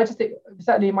 and I just think,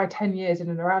 certainly in my 10 years in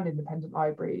and around independent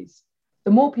libraries, the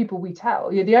more people we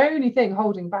tell, you know, the only thing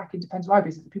holding back independent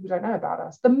libraries is that people don't know about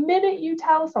us. The minute you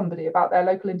tell somebody about their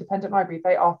local independent library,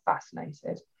 they are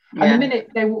fascinated. And the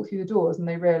minute they walk through the doors and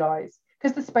they realise,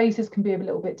 because the spaces can be a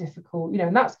little bit difficult, you know,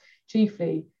 and that's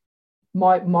chiefly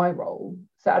my role.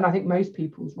 So, and I think most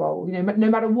people's role, you know, no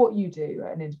matter what you do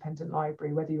at an independent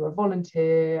library, whether you're a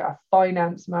volunteer, a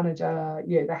finance manager,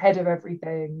 you know, the head of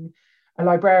everything, a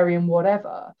librarian,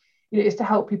 whatever, you know, is to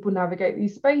help people navigate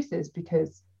these spaces.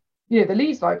 Because, you know, the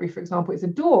Leeds Library, for example, it's a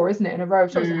door, isn't it, in a row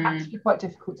of shops. It's actually quite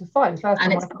difficult to find.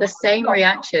 And it's the same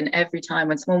reaction every time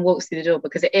when someone walks through the door,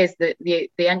 because it is the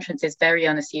entrance is very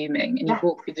unassuming, and you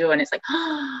walk through the door and it's like,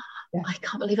 oh, I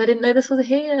can't believe I didn't know this was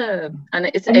here.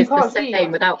 And it's the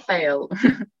same without fail.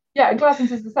 Yeah, and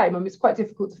Glaston's is the same. I mean, it's quite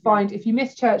difficult to find. If you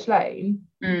miss Church Lane,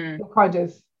 you're kind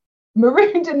of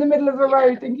marooned in the middle of a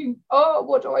road thinking, oh,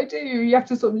 what do I do? You have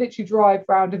to sort of literally drive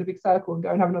round in a big circle and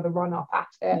go and have another run up at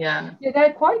it. Yeah,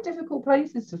 they're quite difficult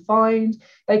places to find.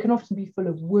 They can often be full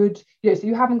of wood, you know, so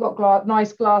you haven't got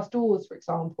nice glass doors, for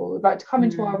example. Like, to come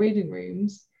into our reading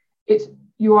rooms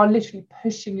you are literally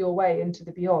pushing your way into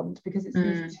the beyond, because it's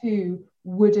these two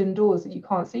wooden doors that you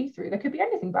can't see through. There could be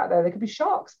anything back there. There could be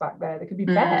sharks back there. There could be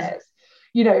bears,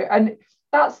 you know, and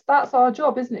that's our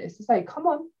job, isn't it? Is to say, come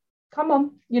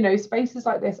on, you know, spaces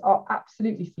like this are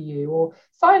absolutely for you, or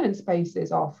silent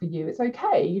spaces are for you. It's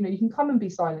okay, you know, you can come and be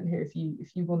silent here if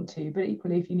you want to, but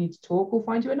equally, if you need to talk, we'll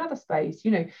find you another space,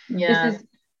 you know.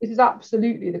 This is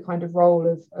absolutely the kind of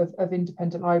role of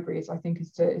independent libraries, I think, is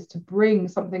to bring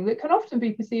something that can often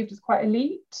be perceived as quite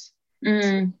elite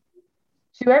to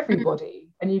everybody.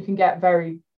 And you can get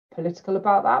very political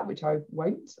about that, which I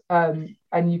won't,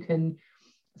 and you can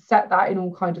set that in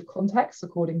all kind of contexts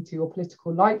according to your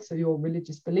political lights or your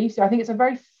religious beliefs. So I think it's a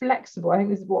very flexible, I think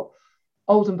this is what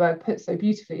Oldenburg puts so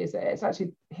beautifully, is that it's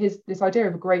actually this idea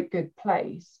of a great good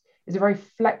place is a very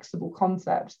flexible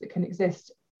concept that can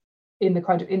exist in the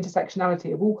kind of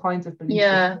intersectionality of all kinds of beliefs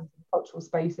and cultural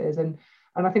spaces. And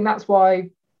I think that's why,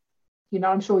 you know,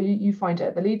 I'm sure you find it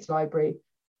at the Leeds Library,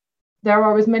 there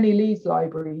are as many Leeds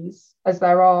libraries as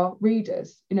there are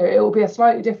readers. You know, it will be a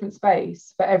slightly different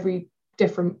space for every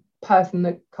different person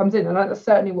that comes in, and that's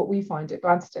certainly what we find at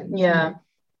Gladstone.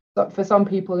 But for some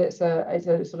people it's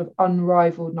a sort of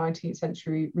unrivaled 19th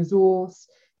century resource.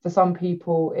 For some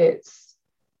people it's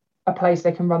a place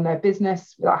they can run their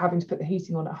business without having to put the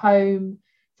heating on at home.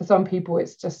 For some people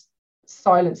it's just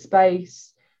silent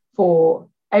space. For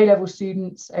A-level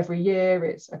students every year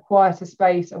it's a quieter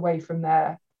space away from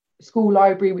their school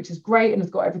library, which is great and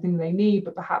has got everything they need,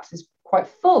 but perhaps is quite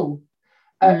full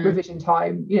at revision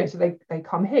time, you know, so they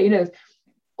come here, you know.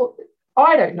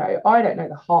 I don't know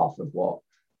the half of what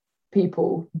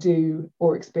people do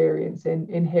or experience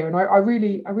in here, and I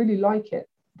really like it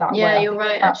that way. You're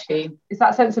right, actually. It's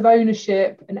that sense of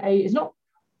ownership, and it's not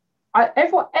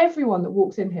everyone that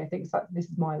walks in here thinks that this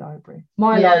is my library,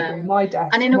 library, my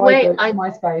desk, and in a way my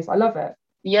space. I love it.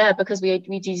 Yeah, because we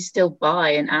do still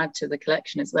buy and add to the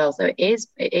collection as well. So it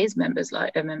is members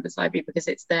library, because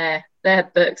it's their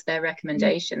books, their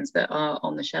recommendations that are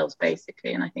on the shelves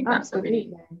basically. And I think that's a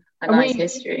really nice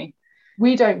history.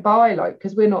 We don't buy, like,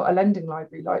 because we're not a lending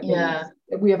library like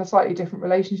we have a slightly different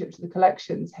relationship to the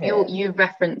collections here. Your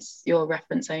reference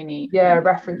only.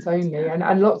 Reference only,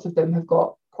 and lots of them have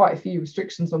got quite a few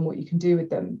restrictions on what you can do with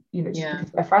them, you know, just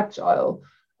because they're fragile.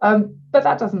 But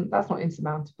that's not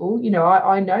insurmountable. You know,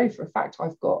 I know for a fact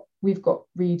we've got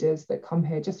readers that come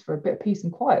here just for a bit of peace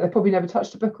and quiet. They've probably never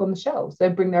touched a book on the shelves. They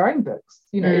bring their own books,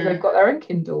 you know, they've got their own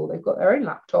Kindle, they've got their own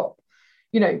laptop,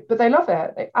 you know, but they love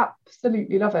it. They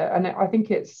absolutely love it. And I think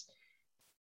if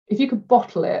you could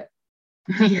bottle it,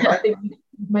 I think you'd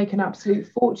make an absolute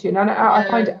fortune. And I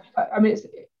find it, I mean,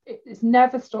 it's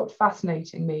never stopped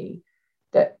fascinating me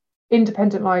that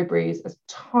independent libraries as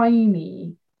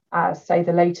tiny as, say,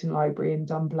 the Leighton Library in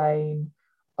Dunblane,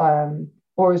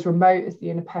 or as remote as the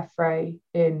Inner Peffray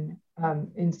in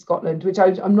Scotland, which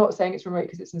I'm not saying it's remote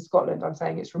because it's in Scotland, I'm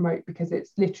saying it's remote because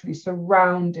it's literally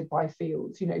surrounded by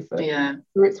fields, you know,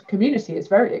 for its community it's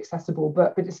very accessible,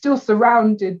 but it's still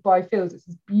surrounded by fields. It's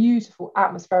this beautiful,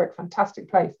 atmospheric, fantastic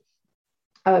place.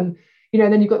 You know,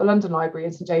 and then you've got the London Library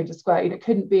in St James's Square, you know, it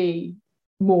couldn't be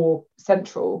more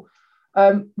central.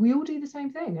 We all do the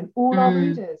same thing, and all our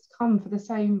readers come for the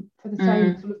same sort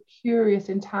of curious,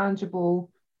 intangible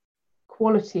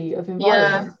quality of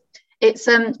environment. It's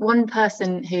one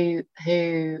person who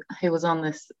was on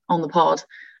the pod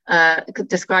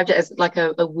described it as like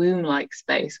a womb-like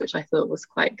space, which I thought was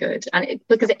quite good. And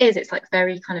because it's like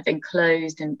very kind of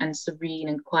enclosed and serene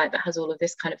and quiet, but has all of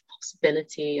this kind of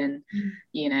possibility and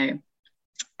you know,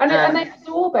 and they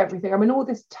absorb everything. I mean, all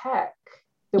this tech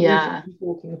that we've been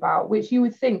talking about, which you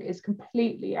would think is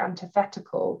completely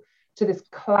antithetical to this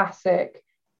classic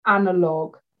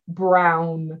analog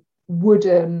brown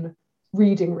wooden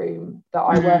reading room that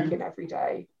I work in every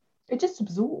day. It just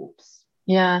absorbs.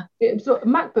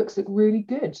 MacBooks look really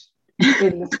good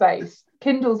in the space.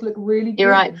 Kindles look really good.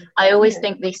 You're right. I always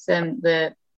think this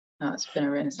it's been a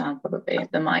Renaissance probably.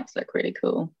 The mics look really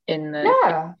cool in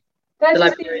the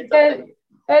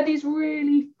they're these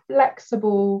really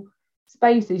flexible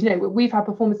spaces. You know, we've had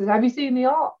performances. Have you seen the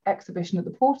art exhibition at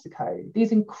the Portico?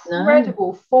 These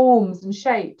incredible forms and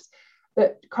shapes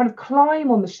that kind of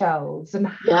climb on the shelves and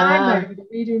hang over the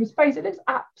reading room space. It looks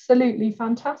absolutely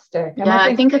fantastic. And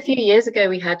I think a few years ago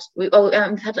we had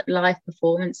like live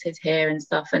performances here and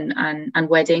stuff, and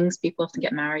weddings. People often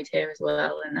get married here as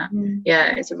well, and that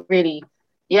it's a really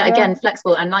again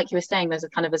flexible. And like you were saying, there's a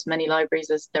kind of as many libraries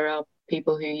as there are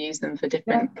people who use them for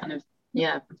different kind of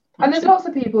and there's lots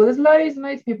of people, there's loads and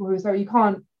loads of people who say you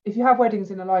can't, if you have weddings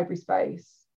in a library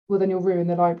space, well then you'll ruin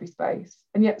the library space,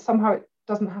 and yet somehow it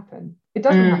doesn't happen. It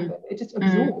doesn't happen. It just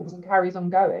absorbs and carries on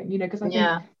going, because I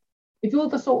think if you're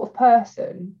the sort of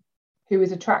person who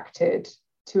is attracted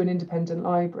to an independent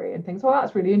library and thinks, well,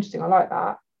 that's really interesting, I like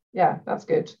that, yeah, that's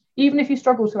good. Even if you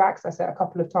struggle to access it a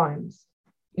couple of times,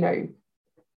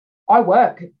 I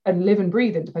work and live and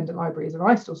breathe independent libraries, and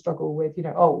I still struggle with,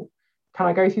 oh, can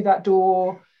I go through that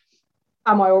door?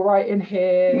 Am I all right in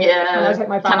here? Yeah. Can I take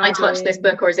my bag? Can I touch this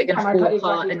book, or is it going to fall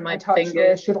apart in my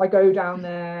fingers? Should I go down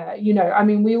there? I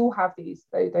mean, we all have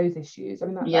those issues. I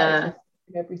mean, that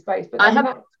in every space. But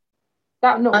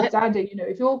that notwithstanding,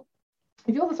 if you're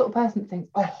the sort of person that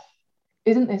thinks, oh,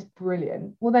 isn't this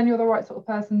brilliant? Well, then you're the right sort of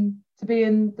person to be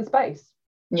in the space.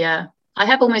 Yeah, I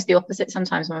have almost the opposite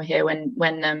sometimes when we're here,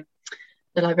 when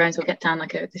the librarians will get down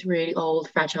like this really old,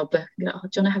 fragile book and go, oh, do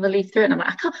you want to have a leaf through it? And I'm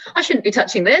like, I shouldn't be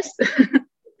touching this.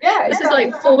 Yeah, this is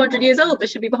like 400 years old.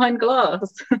 This should be behind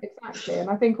glass. Exactly. And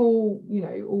I think all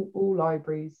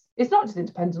libraries, it's not just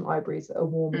independent libraries that are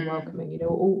warm and welcoming,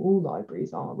 all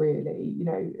libraries are really,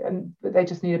 but they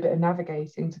just need a bit of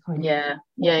navigating to kind of.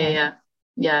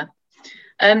 Yeah.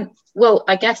 Well,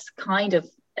 I guess kind of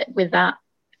with that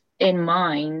in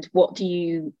mind, what do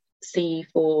you see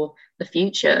for the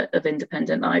future of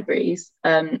independent libraries,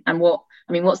 and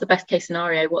what's the best case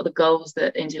scenario? What are the goals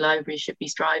that indie libraries should be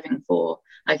striving for?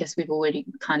 I guess we've already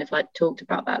kind of like talked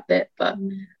about that bit, but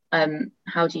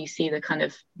how do you see the kind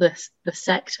of the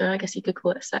sector, I guess you could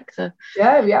call it a sector,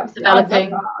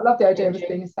 developing? I love the idea of it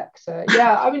being a sector.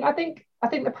 I mean, I think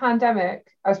the pandemic,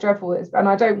 as dreadful as, and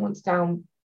I'm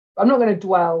not going to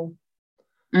dwell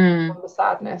on the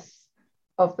sadness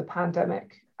of the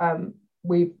pandemic.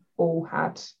 We've all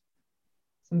had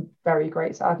some very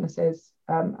great sadnesses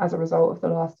as a result of the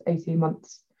last 18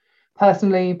 months,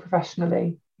 personally,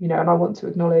 professionally, and I want to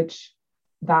acknowledge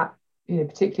that,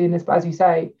 particularly in this, as you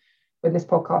say, when this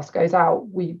podcast goes out,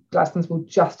 Gladstones will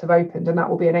just have opened, and that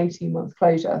will be an 18-month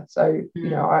closure. So,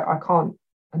 I can't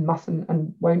and mustn't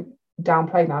and won't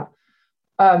downplay that.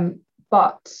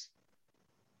 But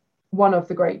one of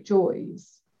the great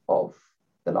joys of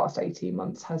the last 18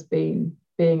 months has been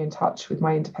being in touch with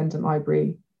my independent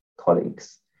library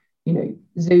colleagues.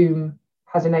 Zoom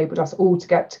has enabled us all to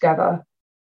get together.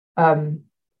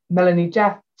 Melanie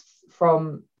Jeffs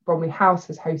from Bromley House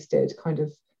has hosted kind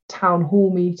of town hall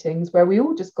meetings where we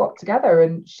all just got together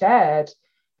and shared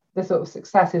the sort of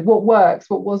successes, what works,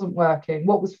 what wasn't working,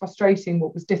 what was frustrating,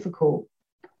 what was difficult.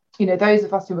 Those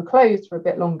of us who were closed for a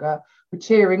bit longer were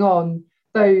cheering on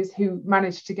those who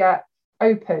managed to get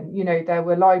open. There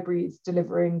were libraries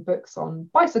delivering books on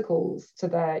bicycles to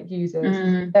their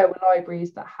users. There were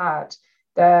libraries that had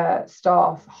their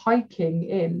staff hiking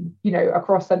in,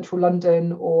 across central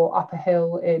London or up a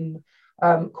hill in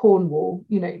Cornwall,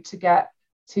 to get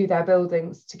to their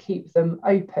buildings to keep them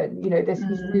open. This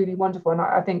was really wonderful. And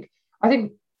I think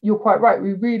you're quite right.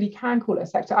 We really can call it a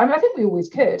sector. I mean, I think we always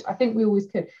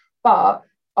could. But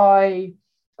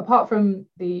apart from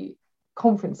the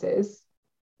conferences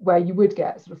where you would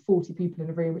get sort of 40 people in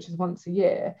a room, which is once a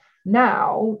year,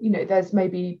 now, there's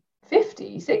maybe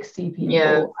 50, 60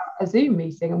 people at a Zoom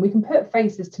meeting, and we can put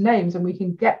faces to names, and we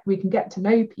can get to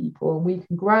know people, and we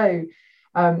can grow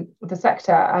the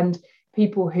sector. And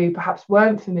people who perhaps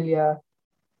weren't familiar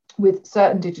with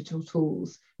certain digital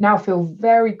tools now feel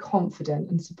very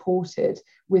confident and supported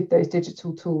with those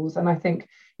digital tools. And I think,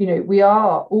 we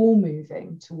are all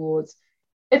moving towards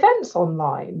events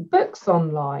online, books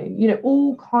online,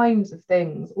 all kinds of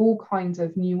things, all kinds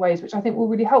of new ways, which I think will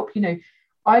really help.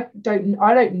 I don't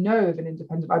know of an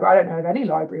independent library. I don't know of any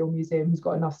library or museum who's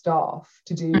got enough staff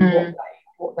to do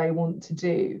what they want to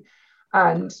do.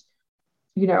 And,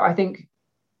 I think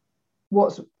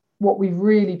what we've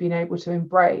really been able to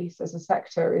embrace as a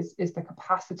sector is the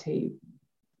capacity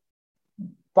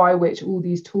by which all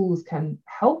these tools can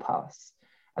help us,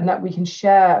 and that we can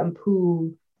share and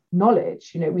pool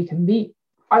knowledge. We can meet.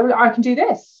 I can do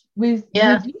this with you.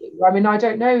 I mean, I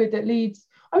don't know that Leeds.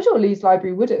 I'm sure Leeds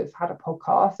Library would have had a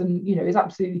podcast, and is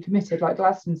absolutely committed, like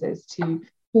Gladstones is, to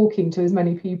talking to as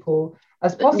many people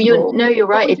as possible. You're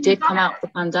right. It did come out of the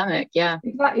pandemic. Yeah.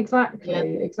 Exactly.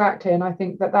 And I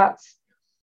think that's,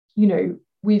 we'll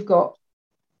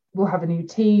have a new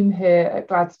team here at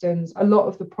Gladstones. A lot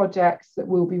of the projects that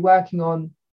we'll be working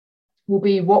on will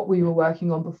be what we were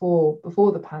working on before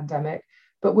the pandemic,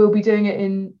 but we'll be doing it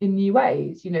in new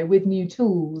ways, with new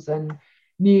tools and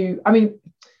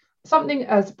something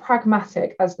as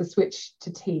pragmatic as the switch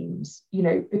to Teams.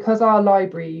 Because our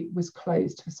library was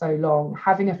closed for so long,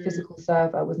 having a physical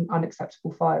server was an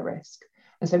unacceptable fire risk.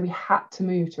 And so we had to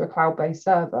move to a cloud-based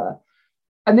server.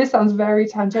 And this sounds very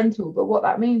tangential, but what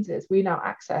that means is we now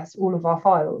access all of our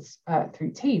files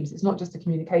through Teams. It's not just a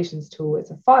communications tool, it's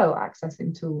a file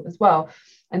accessing tool as well.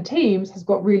 And Teams has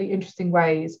got really interesting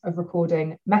ways of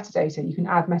recording metadata. You can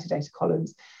add metadata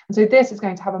columns. And so this is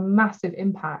going to have a massive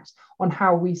impact on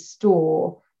how we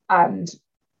store and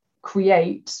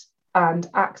create and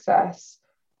access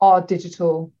our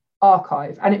digital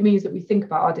archive. And it means that we think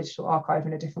about our digital archive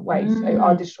in a different way. So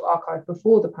our digital archive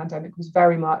before the pandemic was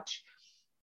very much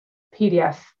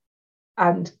PDF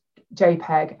and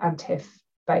JPEG and TIFF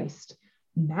based.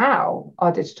 Now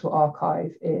our digital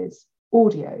archive is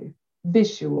audio,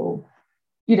 visual,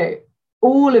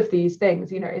 all of these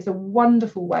things. It's a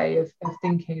wonderful way of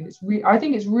thinking. And I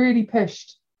think it's really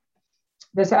pushed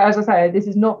this. As I say, this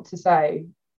is not to say,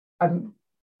 I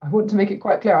want to make it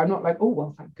quite clear, I'm not like, oh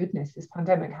well, thank goodness this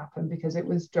pandemic happened because it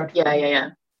was dreadful.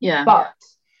 Yeah. But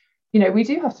we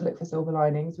do have to look for silver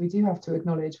linings. We do have to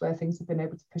acknowledge where things have been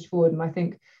able to push forward. And I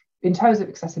think in terms of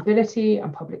accessibility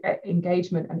and public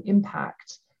engagement and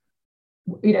impact,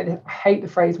 I hate the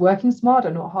phrase working smarter,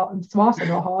 not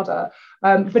harder.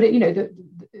 But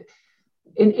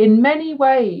in many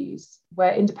ways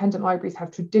where independent libraries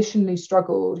have traditionally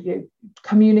struggled,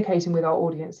 communicating with our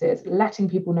audiences, letting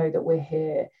people know that we're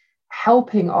here,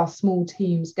 helping our small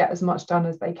teams get as much done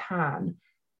as they can,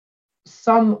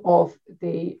 some of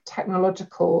the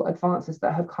technological advances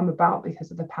that have come about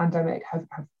because of the pandemic have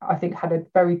I think had a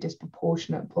very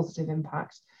disproportionate positive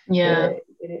impact in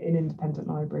independent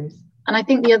libraries. And I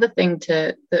think the other thing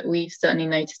that we've certainly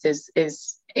noticed is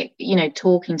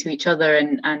talking to each other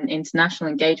and international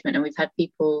engagement. And we've had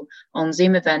people on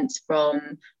Zoom events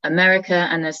from America,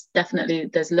 and there's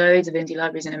loads of indie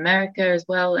libraries in America as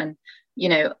well, and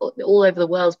all over the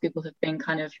world people have been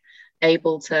kind of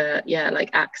able to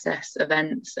access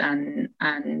events and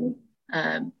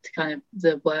to kind of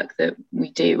the work that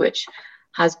we do, which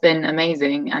has been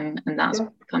amazing, and that's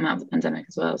come out of the pandemic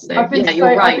as well. So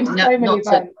you're right, not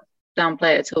to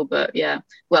downplay it at all, but I've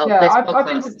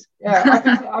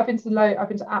been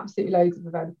to absolutely loads of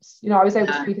events. I was able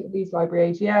to speak at the Leeds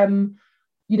Library AGM,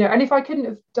 and if I couldn't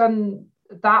have done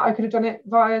that, I could have done it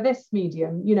via this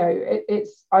medium.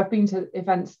 I've been to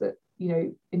events that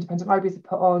independent libraries have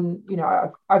put on.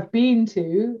 I've been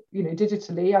to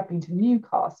digitally, I've been to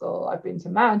Newcastle, I've been to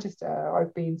Manchester,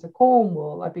 I've been to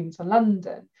Cornwall, I've been to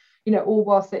London, all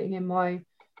while sitting in my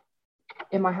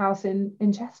house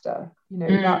in Chester.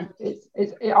 I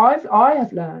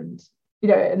have learned,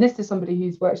 and this is somebody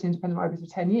who's worked in independent libraries for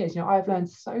 10 years, I've learned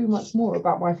so much more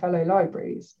about my fellow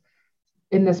libraries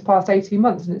in this past 18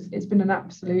 months, and it's been an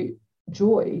absolute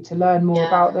joy to learn more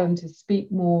about them, to speak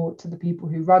more to the people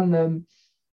who run them,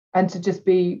 and to just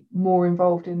be more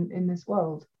involved in this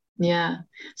world.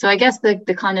 So I guess the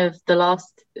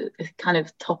last kind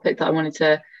of topic that I wanted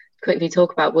to quickly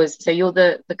talk about was, so you're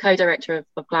the co-director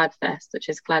of GladFest, which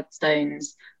is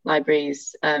Gladstone's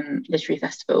libraries literary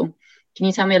festival. Can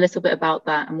you tell me a little bit about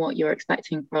that and what you're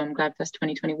expecting from GladFest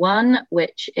 2021,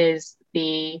 which is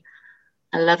the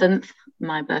 11th,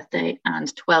 my birthday, and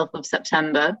 12th of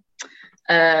September?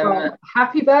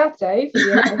 Happy birthday for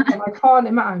you. I can't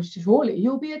imagine. Surely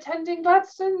you'll be attending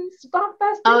Gladstone's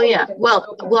GladFest. I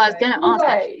was going to ask,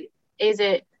 actually, is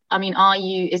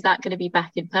that going to be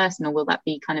back in person, or will that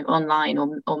be kind of online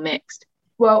or mixed?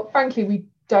 Well, frankly, we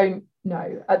don't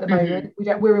know at the moment.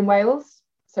 We're in Wales,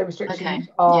 so restrictions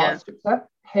are stricter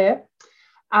here,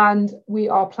 and we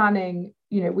are planning.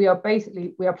 We are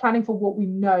planning for what we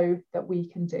know that we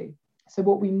can do. So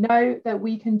what we know that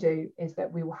we can do is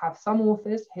that we will have some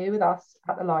authors here with us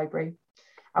at the library,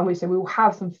 and we will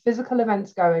have some physical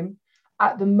events going.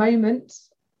 At the moment,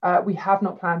 we have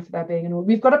not planned for there being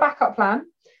we've got a backup plan,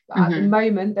 but at the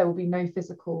moment there will be no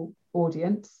physical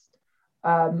audience.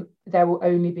 There will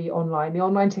only be online. The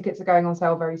online tickets are going on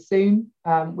sale very soon.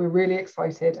 We're really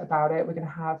excited about it. We're going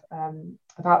to have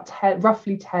about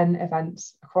roughly 10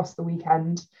 events across the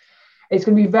weekend. It's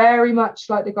going to be very much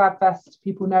like the GladFest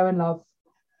people know and love,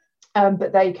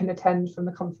 but they can attend from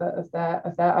the comfort of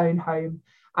their own home.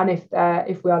 And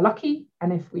if we are lucky,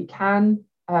 and if we can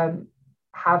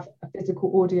have a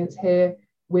physical audience here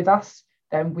with us,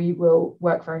 then we will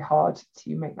work very hard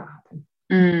to make that happen.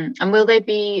 And will they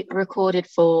be recorded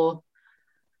for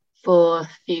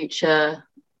future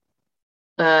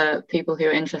people who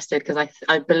are interested? Because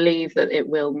I believe that it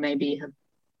will maybe have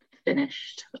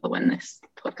finished when this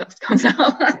podcast comes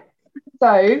out.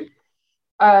 So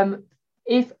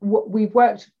we've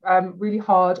worked really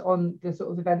hard on the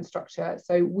sort of event structure,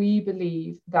 so we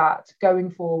believe that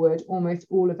going forward almost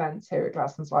all events here at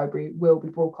Gladstone's Library will be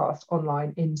broadcast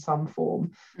online in some form.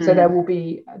 So there will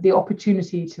be the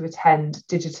opportunity to attend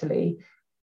digitally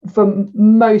for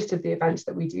most of the events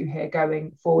that we do here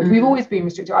going forward. We've always been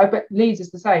restricted. I bet Leeds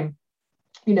is the same.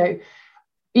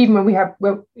 Even when we have,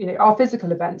 our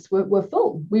physical events were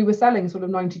full. We were selling sort of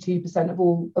 92%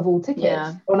 of all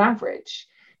tickets on average.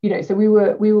 So we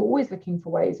were always looking for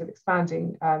ways of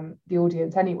expanding the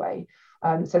audience anyway.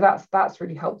 So that's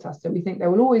really helped us. So we think there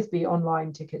will always be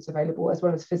online tickets available as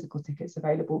well as physical tickets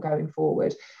available going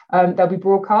forward. There'll be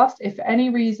broadcast. If for any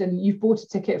reason you've bought a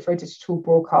ticket for a digital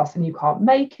broadcast and you can't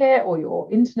make it, or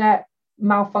your internet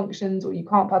malfunctions, or you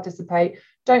can't participate,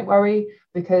 don't worry,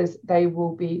 because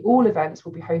all events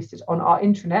will be hosted on our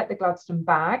intranet, the Gladstone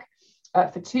Bag,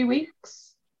 for 2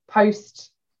 weeks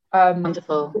post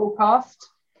broadcast.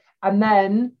 And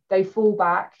then they fall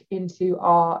back into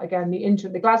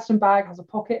the Gladstone Bag has a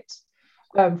pocket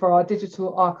for our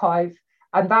digital archive.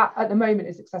 And that at the moment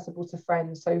is accessible to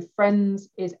friends. So friends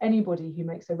is anybody who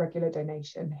makes a regular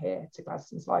donation here to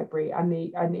Gladstone's Library. And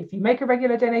if you make a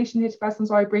regular donation here to Gladstone's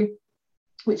Library,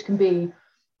 which can be,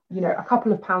 a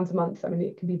couple of pounds a month, I mean,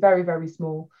 it can be very, very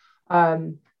small,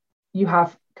 you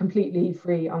have completely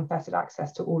free, unfettered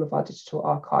access to all of our digital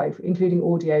archive, including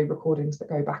audio recordings that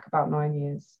go back about 9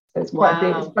 years. So it's quite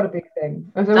big. It's quite a big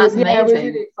thing. And so That's amazing. We're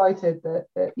really excited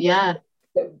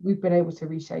that we've been able to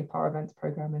reshape our events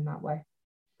program in that way.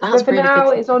 But for really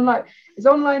now, it's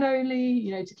online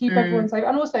only, to keep everyone safe,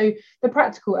 and also the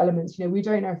practical elements. We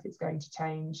don't know if it's going to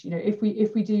change. If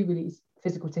we do release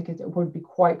physical tickets, it will probably be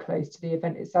quite close to the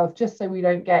event itself, just so we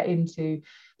don't get into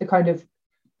the kind of.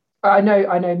 I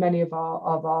know many of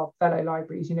our fellow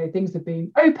libraries, things have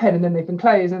been open and then they've been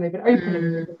closed, and they've been open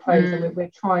and they've been closed, and we're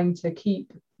trying to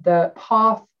keep the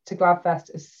path to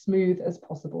GladFest as smooth as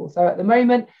possible. So at the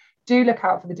moment, do look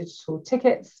out for the digital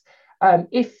tickets.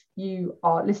 If you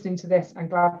are listening to this and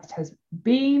GladFest has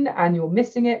been and you're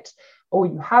missing it, or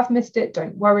you have missed it,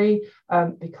 don't worry,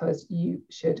 because you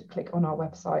should click on our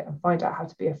website and find out how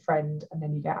to be a friend, and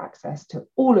then you get access to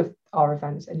all of our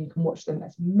events and you can watch them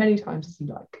as many times as you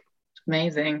like.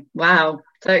 Amazing. Wow,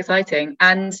 so exciting.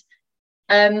 And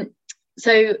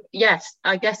so yes,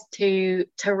 I guess to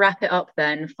wrap it up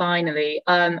then, finally,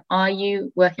 are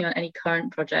you working on any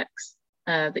current projects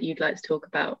that you'd like to talk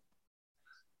about?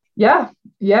 Yeah,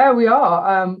 we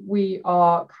are. We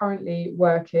are currently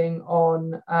working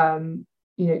on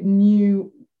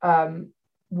new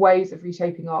ways of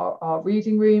reshaping our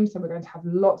reading room. So we're going to have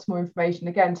lots more information,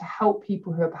 again, to help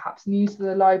people who are perhaps new to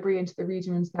the library and to the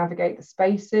reading rooms navigate the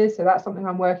spaces. So that's something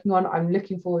I'm working on. I'm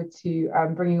looking forward to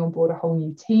bringing on board a whole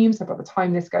new team. So by the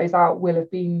time this goes out, we'll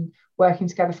have been working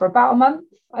together for about a month,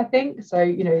 I think. So,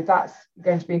 that's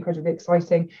going to be incredibly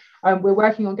exciting. We're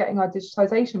working on getting our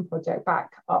digitization project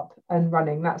back up and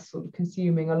running. That's sort of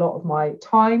consuming a lot of my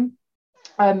time.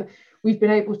 We've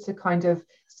been able to kind of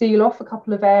seal off a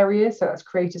couple of areas, so that's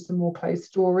created some more closed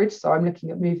storage. So I'm looking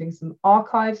at moving some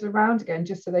archives around, again,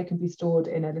 just so they can be stored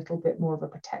in a little bit more of a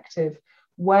protective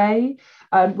way.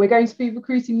 We're going to be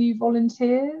recruiting new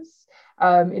volunteers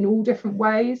in all different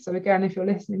ways. So again, if you're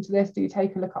listening to this, do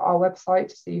take a look at our website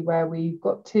to see where we've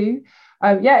got to.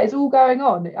 It's all going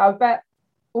on. I bet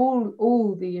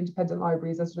all the independent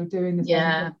libraries are sort of doing this.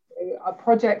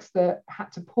 Projects that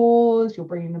had to pause, you're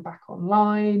bringing them back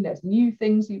online. There's new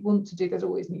things you want to do. There's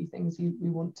always new things we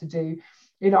want to do.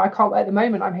 I can't, at the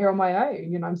moment, I'm here on my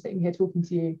own. I'm sitting here talking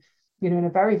to you, in a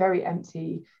very, very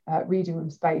empty reading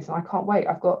room space, and I can't wait.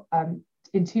 I've got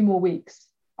in 2 more weeks,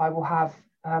 I will have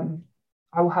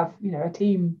a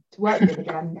team to work with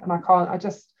again, and I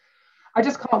just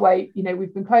can't wait.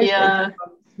 We've been closed for 18 months.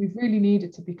 We've really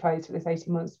needed to be closed for this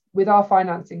 18 months. With our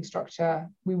financing structure,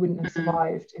 we wouldn't have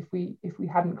survived if we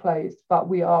hadn't closed, but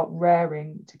we are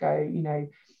raring to go.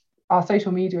 Our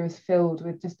social media is filled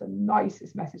with just the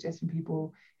nicest messages from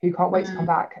people who can't wait to come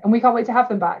back, and we can't wait to have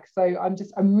them back. So I'm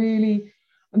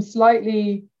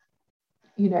slightly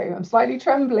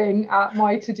trembling at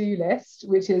my to-do list,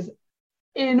 which is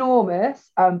enormous,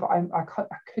 but I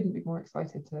couldn't be more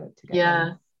excited to get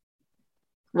going.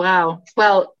 Wow.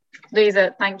 Well,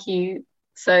 Louisa, thank you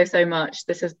so much.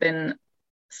 This has been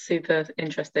super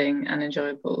interesting and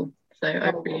enjoyable. So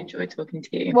I've really enjoyed talking to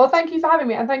you. Well, thank you for having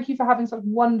me, and thank you for having such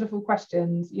wonderful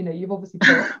questions. You've obviously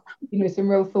put some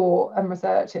real thought and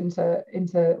research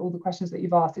into all the questions that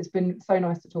you've asked. It's been so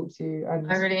nice to talk to you,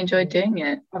 and I really enjoyed doing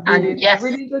it. I've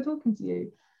really enjoyed talking to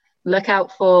you. Look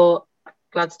out for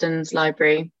Gladstone's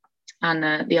Library and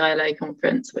the ILA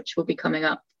conference, which will be coming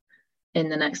up in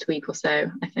the next week or so,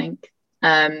 I think.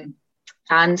 And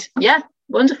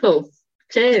wonderful.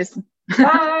 Cheers.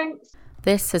 Thanks.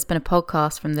 This has been a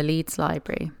podcast from the Leeds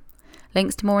Library.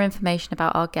 Links to more information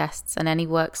about our guests and any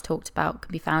works talked about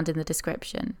can be found in the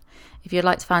description. If you'd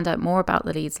like to find out more about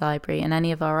the Leeds Library and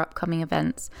any of our upcoming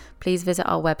events, please visit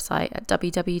our website at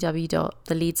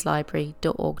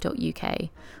www.theleedslibrary.org.uk,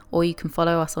 or you can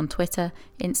follow us on Twitter,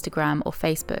 Instagram or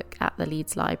Facebook at the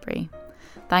Leeds Library.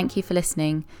 Thank you for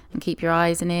listening, and keep your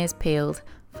eyes and ears peeled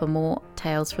for more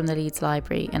tales from the Leeds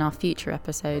Library in our future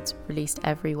episodes released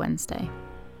every Wednesday.